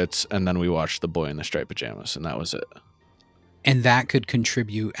 Auschwitz, and then we watched The Boy in the Striped Pajamas, and that was it. And that could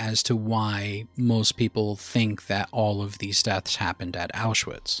contribute as to why most people think that all of these deaths happened at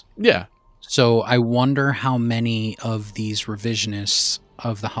Auschwitz. Yeah. So I wonder how many of these revisionists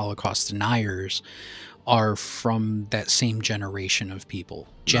of the Holocaust deniers are from that same generation of people.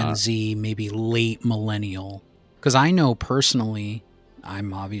 Gen Z, maybe late millennial. Because I know personally,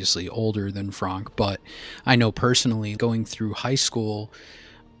 I'm obviously older than Frank, but I know personally going through high school,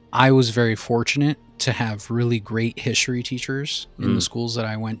 I was very fortunate to have really great history teachers in the schools that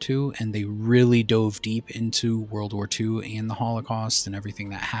I went to, and they really dove deep into World War II and the Holocaust and everything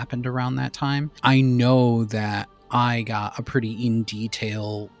that happened around that time. I know that I got a pretty in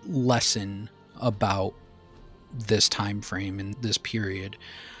detail lesson about this time frame and this period.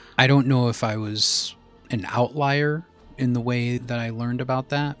 I don't know if I was an outlier in the way that I learned about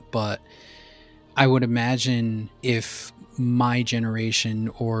that, but I would imagine if my generation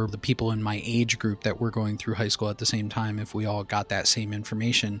or the people in my age group that were going through high school at the same time, if we all got that same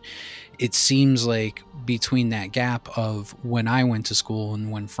information, it seems like between that gap of when I went to school and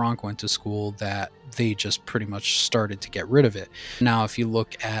when Frank went to school, that they just pretty much started to get rid of it. Now, if you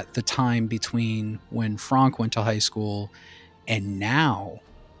look at the time between when Frank went to high school and now,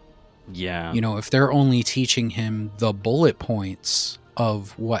 Yeah. you know, if they're only teaching him the bullet points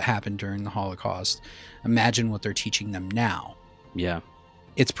of what happened during the Holocaust, imagine what they're teaching them now. Yeah.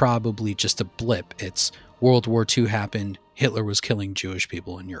 It's probably just a blip. It's World War II happened, Hitler was killing Jewish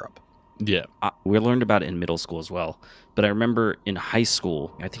people in Europe. Yeah. We learned about it in middle school as well. But I remember in high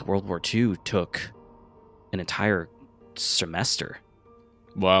school, I think World War II took an entire semester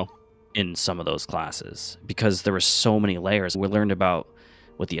Wow. in some of those classes because there were so many layers. We learned about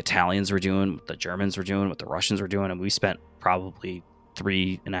what the Italians were doing, what the Germans were doing, what the Russians were doing, and we spent probably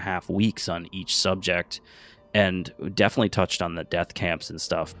 3.5 weeks on each subject and definitely touched on the death camps and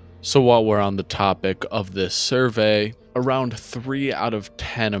stuff. So while we're on the topic of this survey, around 3 out of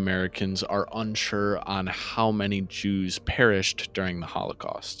 10 Americans are unsure on how many Jews perished during the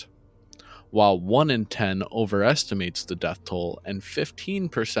Holocaust, while 1 in 10 overestimates the death toll, and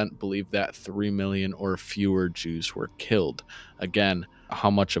 15% believe that 3 million or fewer Jews were killed. Again, how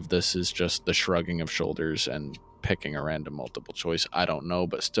much of this is just the shrugging of shoulders and picking a random multiple choice, I don't know,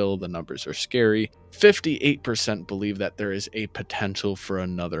 but still the numbers are scary. 58% believe that there is a potential for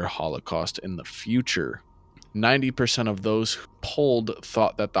another Holocaust in the future. 90% of those polled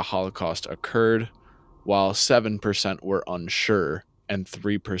thought that the Holocaust occurred, while 7% were unsure, and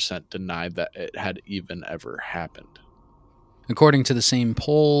 3% denied that it had even ever happened. According to the same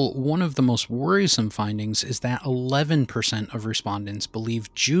poll, one of the most worrisome findings is that 11% of respondents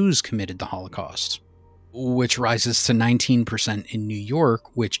believe Jews committed the Holocaust, which rises to 19% in New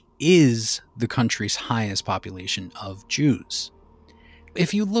York, which is the country's highest population of Jews.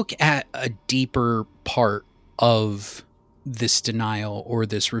 If you look at a deeper part of this denial or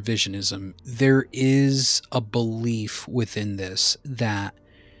this revisionism, there is a belief within this that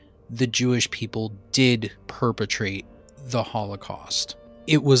the Jewish people did perpetrate the Holocaust.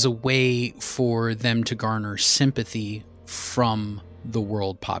 It was a way for them to garner sympathy from the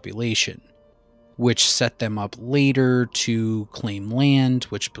world population, which set them up later to claim land,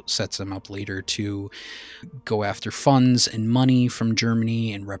 which sets them up later to go after funds and money from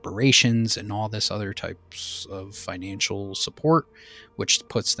Germany and reparations and all this other types of financial support, which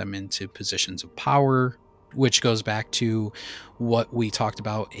puts them into positions of power, which goes back to what we talked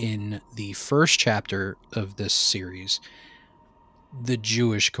about in the first chapter of this series. The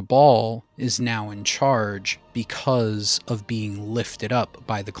Jewish cabal is now in charge because of being lifted up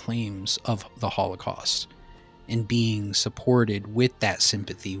by the claims of the Holocaust and being supported with that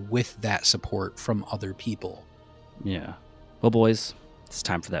sympathy, with that support from other people. Yeah. Well, boys, it's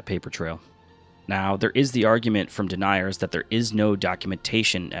time for that paper trail. Now, there is the argument from deniers that there is no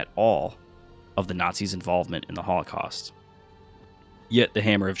documentation at all of the Nazis' involvement in the Holocaust. Yet the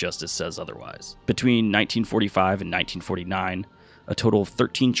Hammer of Justice says otherwise. Between 1945 and 1949, a total of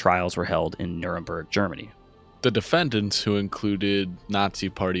 13 trials were held in Nuremberg, Germany. The defendants, who included Nazi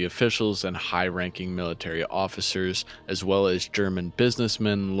Party officials and high-ranking military officers, as well as German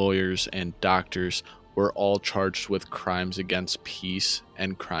businessmen, lawyers, and doctors, were all charged with crimes against peace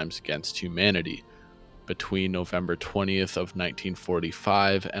and crimes against humanity. Between November 20th of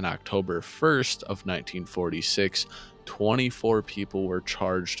 1945 and October 1st of 1946, 24 people were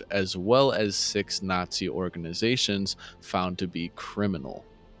charged, as well as 6 Nazi organizations found to be criminal.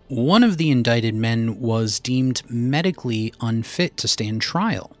 One of the indicted men was deemed medically unfit to stand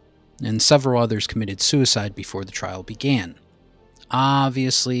trial, and several others committed suicide before the trial began.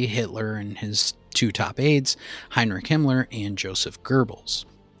 Obviously, Hitler and his two top aides, Heinrich Himmler and Joseph Goebbels.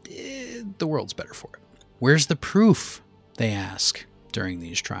 The world's better for it. Where's the proof, they ask during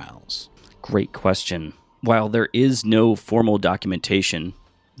these trials? Great question. While there is no formal documentation,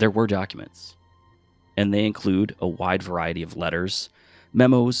 there were documents. And they include a wide variety of letters,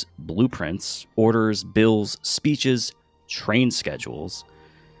 memos, blueprints, orders, bills, speeches, train schedules,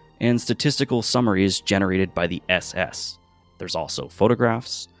 and statistical summaries generated by the SS. There's also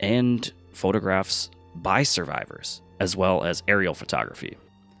photographs and photographs by survivors, as well as aerial photography.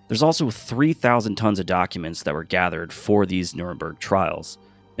 There's also 3,000 tons of documents that were gathered for these Nuremberg trials,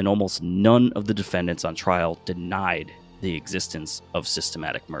 and almost none of the defendants on trial denied the existence of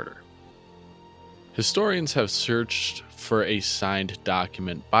systematic murder. Historians have searched for a signed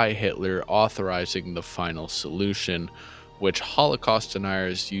document by Hitler authorizing the final solution, which Holocaust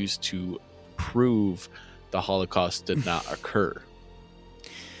deniers used to prove the Holocaust did not occur.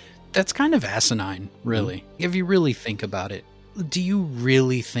 That's kind of asinine, really. If you really think about it. Do you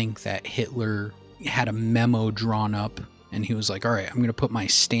really think that Hitler had a memo drawn up and he was like, all right, I'm going to put my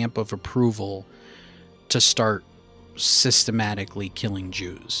stamp of approval to start systematically killing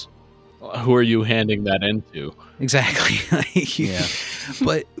Jews? Who are you handing that into? Exactly. Yeah.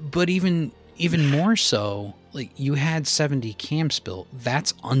 But even more so, like, you had 70 camps built.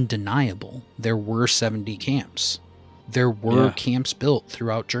 That's undeniable. There were 70 camps. There were camps built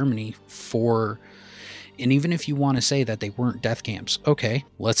throughout Germany for, and even if you want to say that they weren't death camps, okay,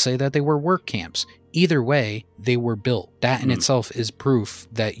 let's say that they were work camps. Either way, they were built. That in itself is proof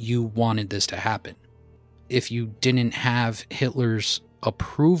that you wanted this to happen. If you didn't have Hitler's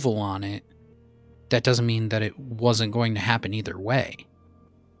approval on it, that doesn't mean that it wasn't going to happen either way.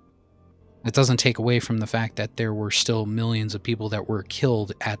 It doesn't take away from the fact that there were still millions of people that were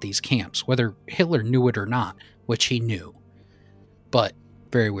killed at these camps, whether Hitler knew it or not, which he knew. But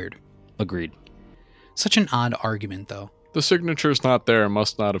very weird. Agreed. Such an odd argument, though. The signature's not there. It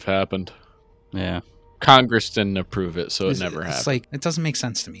must not have happened. Yeah. Congress didn't approve it, so it never happened. It's like, it doesn't make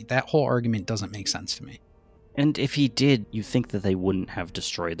sense to me. That whole argument doesn't make sense to me. And if he did, you think that they wouldn't have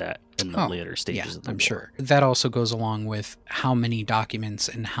destroyed that in the later stages of the war. I'm sure. That also goes along with how many documents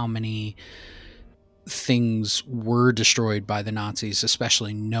and how many things were destroyed by the Nazis,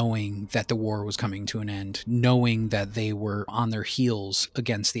 especially knowing that the war was coming to an end, knowing that they were on their heels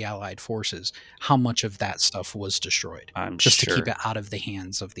against the Allied forces. How much of that stuff was destroyed? Just to keep it out of the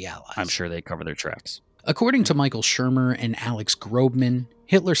hands of the Allies. I'm sure they cover their tracks. According to Michael Shermer and Alex Grobman,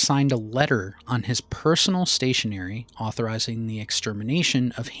 Hitler signed a letter on his personal stationery authorizing the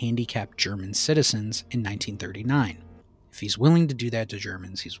extermination of handicapped German citizens in 1939. If he's willing to do that to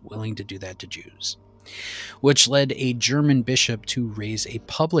Germans, he's willing to do that to Jews. Which led a German bishop to raise a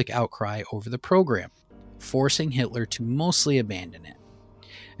public outcry over the program, forcing Hitler to mostly abandon it.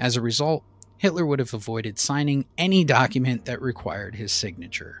 As a result, Hitler would have avoided signing any document that required his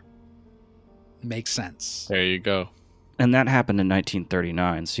signature. Makes sense. There you go. And that happened in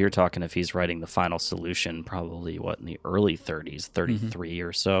 1939, so you're talking if he's writing the final solution, probably, in the early 30s, 33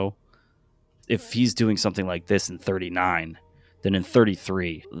 or so. If he's doing something like this in 39, then in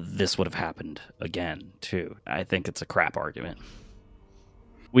 33, this would have happened again, too. I think it's a crap argument.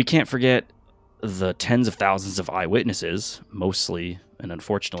 We can't forget the tens of thousands of eyewitnesses, mostly, and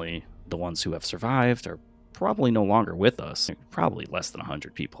unfortunately, the ones who have survived are probably no longer with us. Probably less than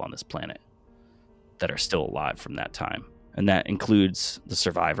 100 people on this planet that are still alive from that time. And that includes the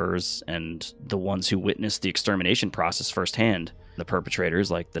survivors and the ones who witnessed the extermination process firsthand. The perpetrators,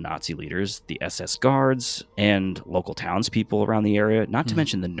 like the Nazi leaders, the SS guards, and local townspeople around the area, not to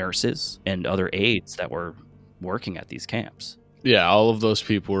mention the nurses and other aides that were working at these camps. Yeah, all of those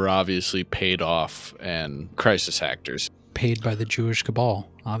people were obviously paid off and crisis actors. Paid by the Jewish cabal,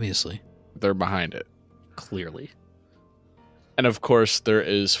 obviously. They're behind it. Clearly. And of course, there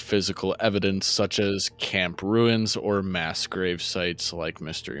is physical evidence such as camp ruins or mass grave sites like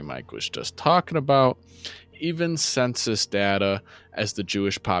Mystery Mike was just talking about. Even census data, as the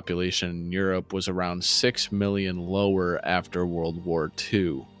Jewish population in Europe was around 6 million lower after World War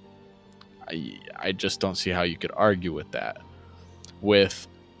II. I just don't see how you could argue with that. With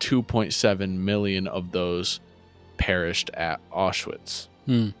 2.7 million of those perished at Auschwitz.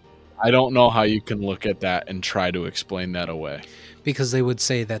 I don't know how you can look at that and try to explain that away. Because they would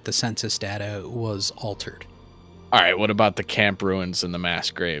say that the census data was altered. All right, what about the camp ruins and the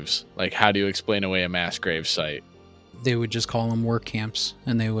mass graves? Like, how do you explain away a mass grave site? They would just call them work camps,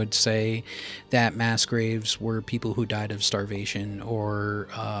 and they would say that mass graves were people who died of starvation or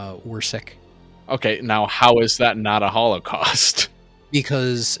were sick. Okay, now how is that not a Holocaust?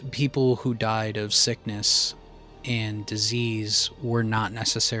 Because people who died of sickness and disease were not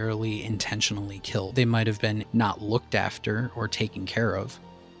necessarily intentionally killed. They might have been not looked after or taken care of.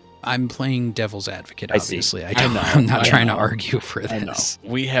 I'm playing devil's advocate, obviously. I'm not trying to argue for this.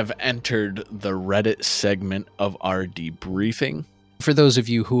 We have entered the Reddit segment of our debriefing. For those of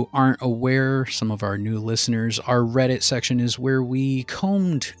you who aren't aware, some of our new listeners, our Reddit section is where we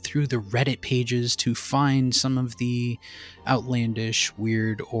combed through the Reddit pages to find some of the outlandish,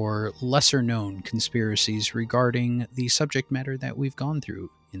 weird, or lesser known conspiracies regarding the subject matter that we've gone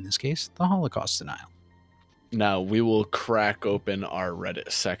through, in this case, the Holocaust denial. Now, we will crack open our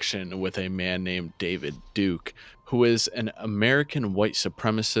Reddit section with a man named David Duke, who is an American white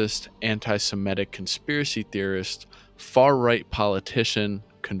supremacist, anti-Semitic conspiracy theorist, far-right politician,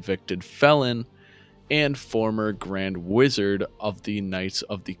 convicted felon, and former Grand Wizard of the Knights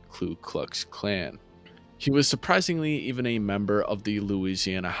of the Ku Klux Klan. He was surprisingly even a member of the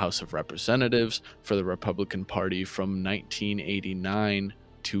Louisiana House of Representatives for the Republican Party from 1989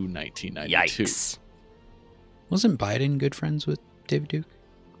 to 1992. Yikes. Wasn't Biden good friends with David Duke?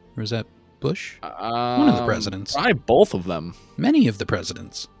 Or was that Bush? One of the presidents. Probably both of them. Many of the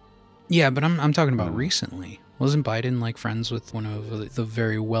presidents. Yeah, but I'm talking about recently. Wasn't Biden like friends with one of the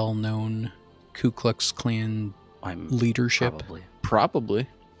very well-known Ku Klux Klan leadership? Probably.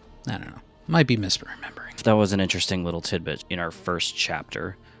 I don't know. Might be misremembering. That was an interesting little tidbit. In our first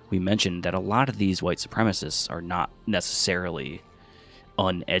chapter, we mentioned that a lot of these white supremacists are not necessarily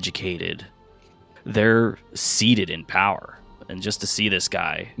uneducated. They're seated in power. And just to see this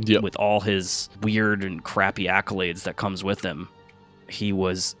guy with all his weird and crappy accolades that comes with him, he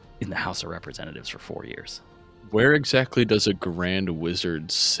was in the House of Representatives for 4 years. Where exactly does a Grand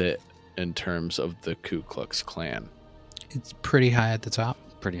Wizard sit in terms of the Ku Klux Klan? It's pretty high at the top.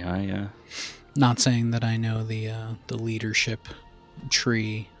 Pretty high, yeah. Not saying that I know the leadership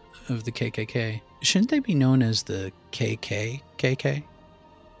tree of the KKK. Shouldn't they be known as the KKK?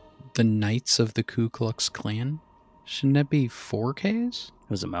 The Knights of the Ku Klux Klan? Shouldn't that be 4 Ks? It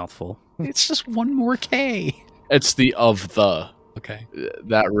was a mouthful. It's just one more K. It's the of the. Okay.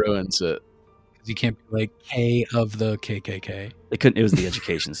 That ruins it. You can't be like K of the KKK. They couldn't. It was the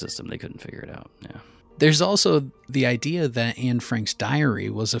education system. They couldn't figure it out. Yeah. There's also the idea that Anne Frank's diary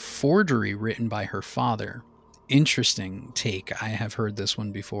was a forgery written by her father. Interesting take. I have heard this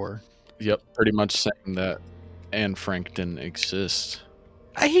one before. Yep. Pretty much saying that Anne Frank didn't exist.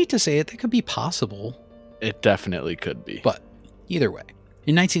 I hate to say it, that could be possible. It definitely could be. But either way.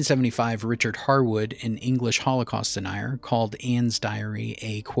 In 1975, Richard Harwood, an English Holocaust denier, called Anne's diary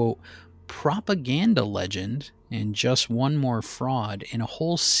a, quote, propaganda legend and just one more fraud in a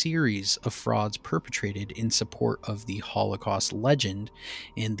whole series of frauds perpetrated in support of the Holocaust legend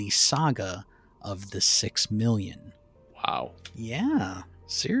and the saga of the 6 million. Wow. Yeah,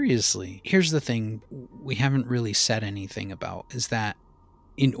 seriously. Here's the thing we haven't really said anything about is that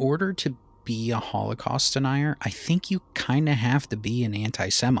in order to be a Holocaust denier, I think you kind of have to be an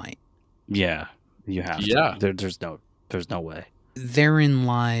anti-Semite. Yeah, you have to. There's no way. Therein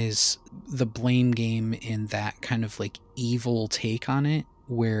lies the blame game in that kind of like evil take on it,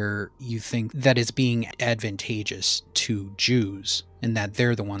 where you think that it's being advantageous to Jews and that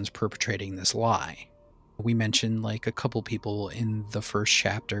they're the ones perpetrating this lie. We mentioned like a couple people in the first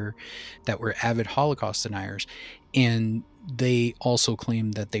chapter that were avid Holocaust deniers, and they also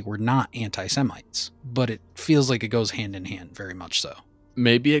claimed that they were not anti-Semites, but it feels like it goes hand in hand, very much so.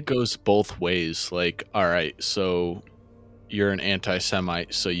 Maybe it goes both ways. Like, all right, so you're an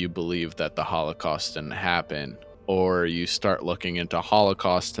anti-Semite, so you believe that the Holocaust didn't happen, or you start looking into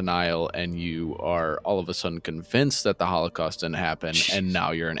Holocaust denial and you are all of a sudden convinced that the Holocaust didn't happen, and now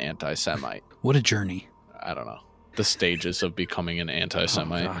you're an anti-Semite. What a journey. I don't know. The stages of becoming an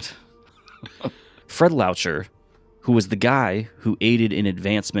anti-Semite. Oh, Fred Loucher, who was the guy who aided in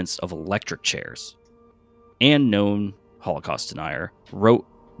advancements of electric chairs and known Holocaust denier, wrote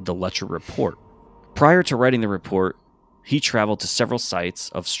the Loucher Report. Prior to writing the report, he traveled to several sites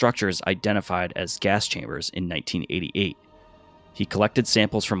of structures identified as gas chambers in 1988. He collected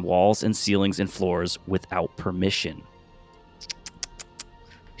samples from walls and ceilings and floors without permission.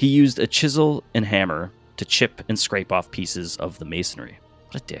 He used a chisel and hammer to chip and scrape off pieces of the masonry.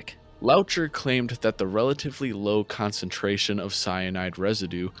 What a dick. Loucher claimed that the relatively low concentration of cyanide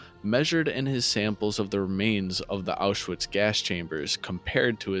residue measured in his samples of the remains of the Auschwitz gas chambers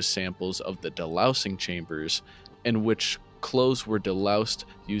compared to his samples of the delousing chambers, in which clothes were deloused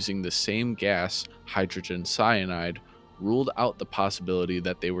using the same gas, hydrogen cyanide, ruled out the possibility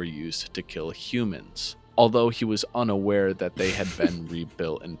that they were used to kill humans, although he was unaware that they had been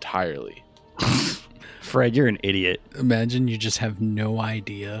rebuilt entirely. Fred, you're an idiot. Imagine you just have no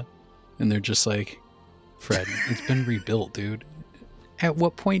idea, and they're just like, Fred, it's been rebuilt, dude. At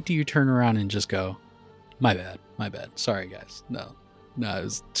what point do you turn around and just go, my bad. Sorry, guys. No, it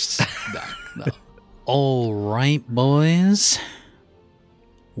was just, no. All right, boys.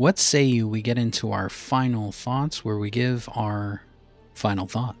 What say you we get into our final thoughts, where we give our final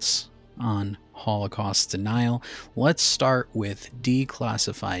thoughts on Holocaust denial. Let's start with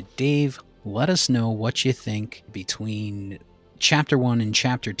Declassified. Dave, let us know what you think between Chapter 1 and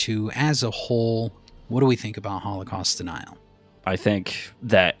Chapter 2 as a whole. What do we think about Holocaust denial? I think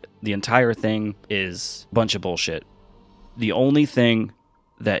that the entire thing is a bunch of bullshit. The only thing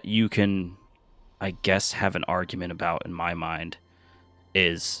that you can, I guess, have an argument about in my mind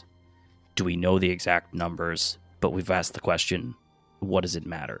is, do we know the exact numbers? But we've asked the question, what does it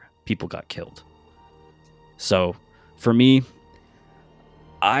matter? People got killed. So, for me,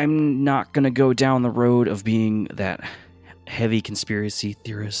 I'm not going to go down the road of being that heavy conspiracy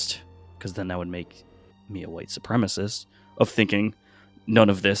theorist, because then that would make me a white supremacist, of thinking none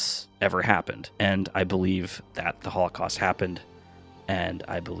of this ever happened. And I believe that the Holocaust happened, and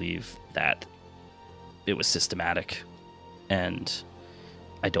I believe that it was systematic, and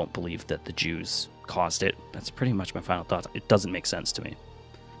I don't believe that the Jews caused it. That's pretty much my final thoughts. It doesn't make sense to me.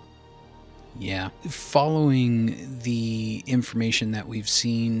 Yeah. Following the information that we've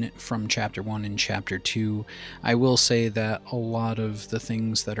seen from Chapter 1 and Chapter 2, I will say that a lot of the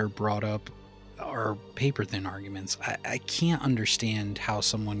things that are brought up are paper-thin arguments. I can't understand how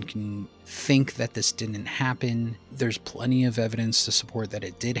someone can think that this didn't happen. There's plenty of evidence to support that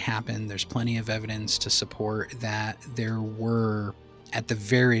it did happen. There's plenty of evidence to support that there were, at the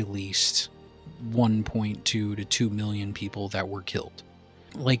very least, 1.2 to 2 million people that were killed.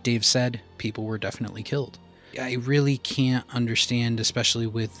 Like Dave said, people were definitely killed. I really can't understand, especially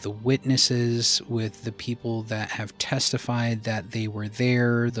with the witnesses, with the people that have testified that they were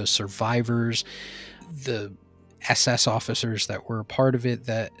there, the survivors, the SS officers that were a part of it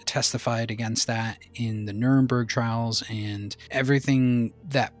that testified against that in the Nuremberg trials, and everything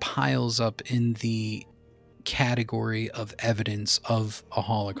that piles up in the category of evidence of a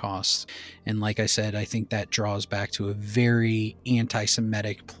Holocaust. And like I said, I think that draws back to a very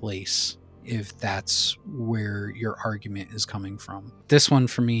anti-Semitic place, if that's where your argument is coming from. This one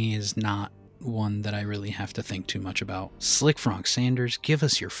for me is not one that I really have to think too much about. Slick Frank Sanders, give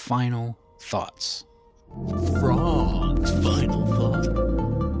us your final thoughts. Frank's final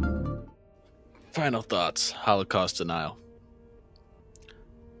thought. Final thoughts. Holocaust denial.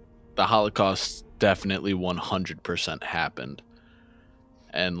 The Holocaust definitely 100% happened.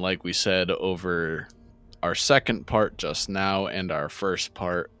 And like we said over our second part just now and our first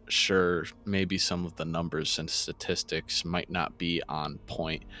part, sure, maybe some of the numbers and statistics might not be on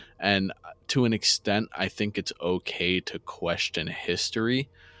point. And to an extent, I think it's okay to question history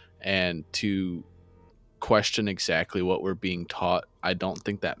and to question exactly what we're being taught. I don't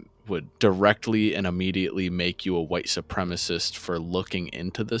think that would directly and immediately make you a white supremacist for looking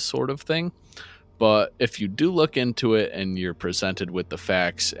into this sort of thing. But if you do look into it and you're presented with the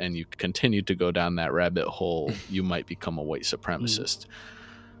facts and you continue to go down that rabbit hole, you might become a white supremacist.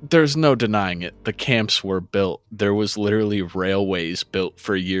 There's no denying it. The camps were built. There was literally railways built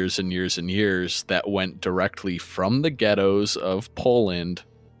for years and years and years that went directly from the ghettos of Poland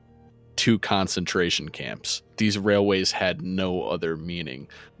to concentration camps. These railways had no other meaning.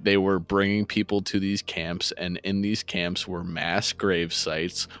 They were bringing people to these camps, and in these camps were mass grave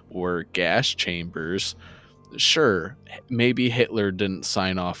sites, were gas chambers. Sure, maybe Hitler didn't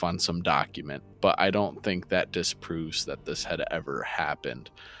sign off on some document, but I don't think that disproves that this had ever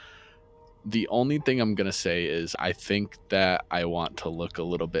happened. The only thing I'm going to say is I think that I want to look a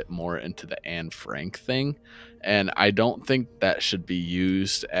little bit more into the Anne Frank thing. And I don't think that should be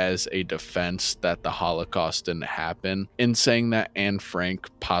used as a defense that the Holocaust didn't happen, in saying that Anne Frank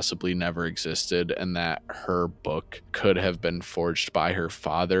possibly never existed and that her book could have been forged by her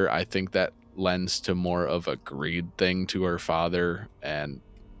father. I think that lends to more of a greed thing to her father and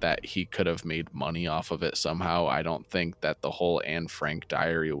that he could have made money off of it somehow. I don't think that the whole Anne Frank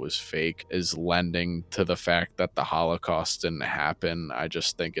diary was fake is lending to the fact that the Holocaust didn't happen. I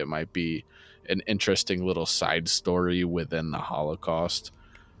just think it might be an interesting little side story within the Holocaust.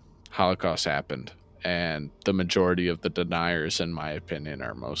 Holocaust happened, and the majority of the deniers, in my opinion,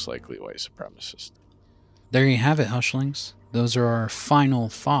 are most likely white supremacists. There you have it, Hushlings. Those are our final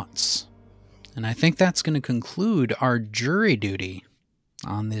thoughts. And I think that's going to conclude our jury duty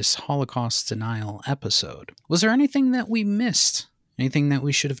on this Holocaust denial episode. Was there anything that we missed? Anything that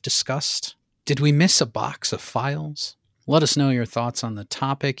we should have discussed? Did we miss a box of files? Let us know your thoughts on the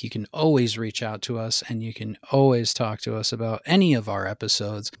topic. You can always reach out to us, and you can always talk to us about any of our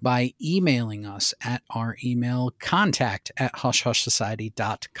episodes by emailing us at our email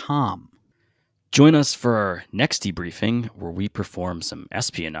contact@hushhushsociety.com. Join us for our next debriefing, where we perform some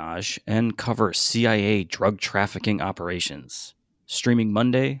espionage and cover CIA drug trafficking operations. Streaming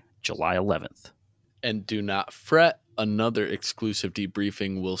Monday, July 11th. And do not fret, another exclusive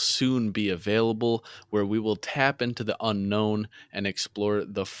debriefing will soon be available, where we will tap into the unknown and explore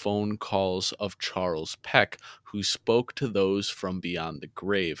the phone calls of Charles Peck, who spoke to those from beyond the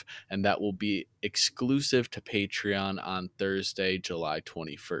grave. And that will be exclusive to Patreon on Thursday, July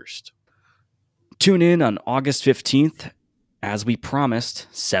 21st. Tune in on August 15th, as we promised,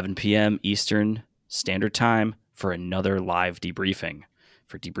 7 p.m. Eastern Standard Time, for another live debriefing,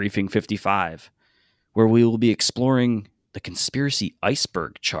 for Debriefing 55, where we will be exploring the conspiracy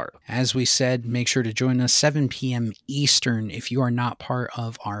iceberg chart. As we said, make sure to join us 7 p.m. Eastern. If you are not part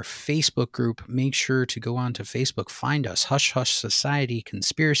of our Facebook group, make sure to go on to Facebook, find us, Hush Hush Society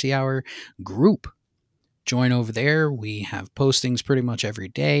Conspiracy Hour group. Join over there. We have postings pretty much every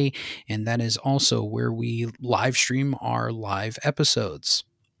day, and that is also where we live stream our live episodes.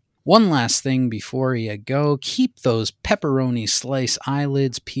 One last thing before you go, keep those pepperoni slice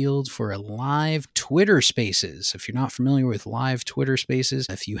eyelids peeled for a live Twitter Spaces. If you're not familiar with live Twitter Spaces,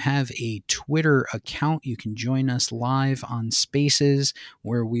 if you have a Twitter account, you can join us live on Spaces,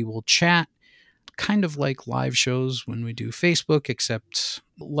 where we will chat, kind of like live shows when we do Facebook, except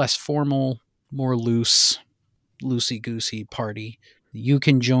less formal, more loose, loosey-goosey party. You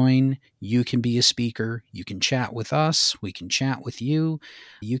can join, you can be a speaker, you can chat with us, we can chat with you,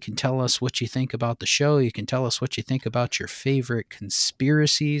 you can tell us what you think about the show, you can tell us what you think about your favorite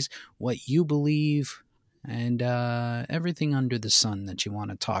conspiracies, what you believe, and everything under the sun that you want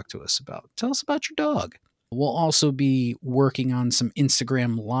to talk to us about. Tell us about your dog. We'll also be working on some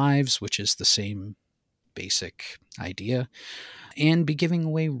Instagram Lives, which is the same basic idea, and be giving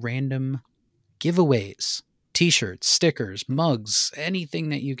away random giveaways. T-shirts, stickers, mugs, anything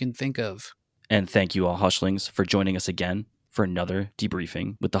that you can think of. And thank you all, Hushlings, for joining us again for another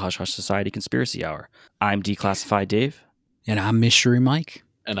debriefing with the Hush Hush Society Conspiracy Hour. I'm Declassified Dave. And I'm Mystery Mike.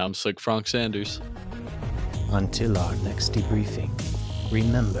 And I'm Slick Frank Sanders. Until our next debriefing,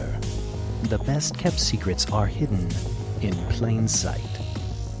 remember, the best kept secrets are hidden in plain sight.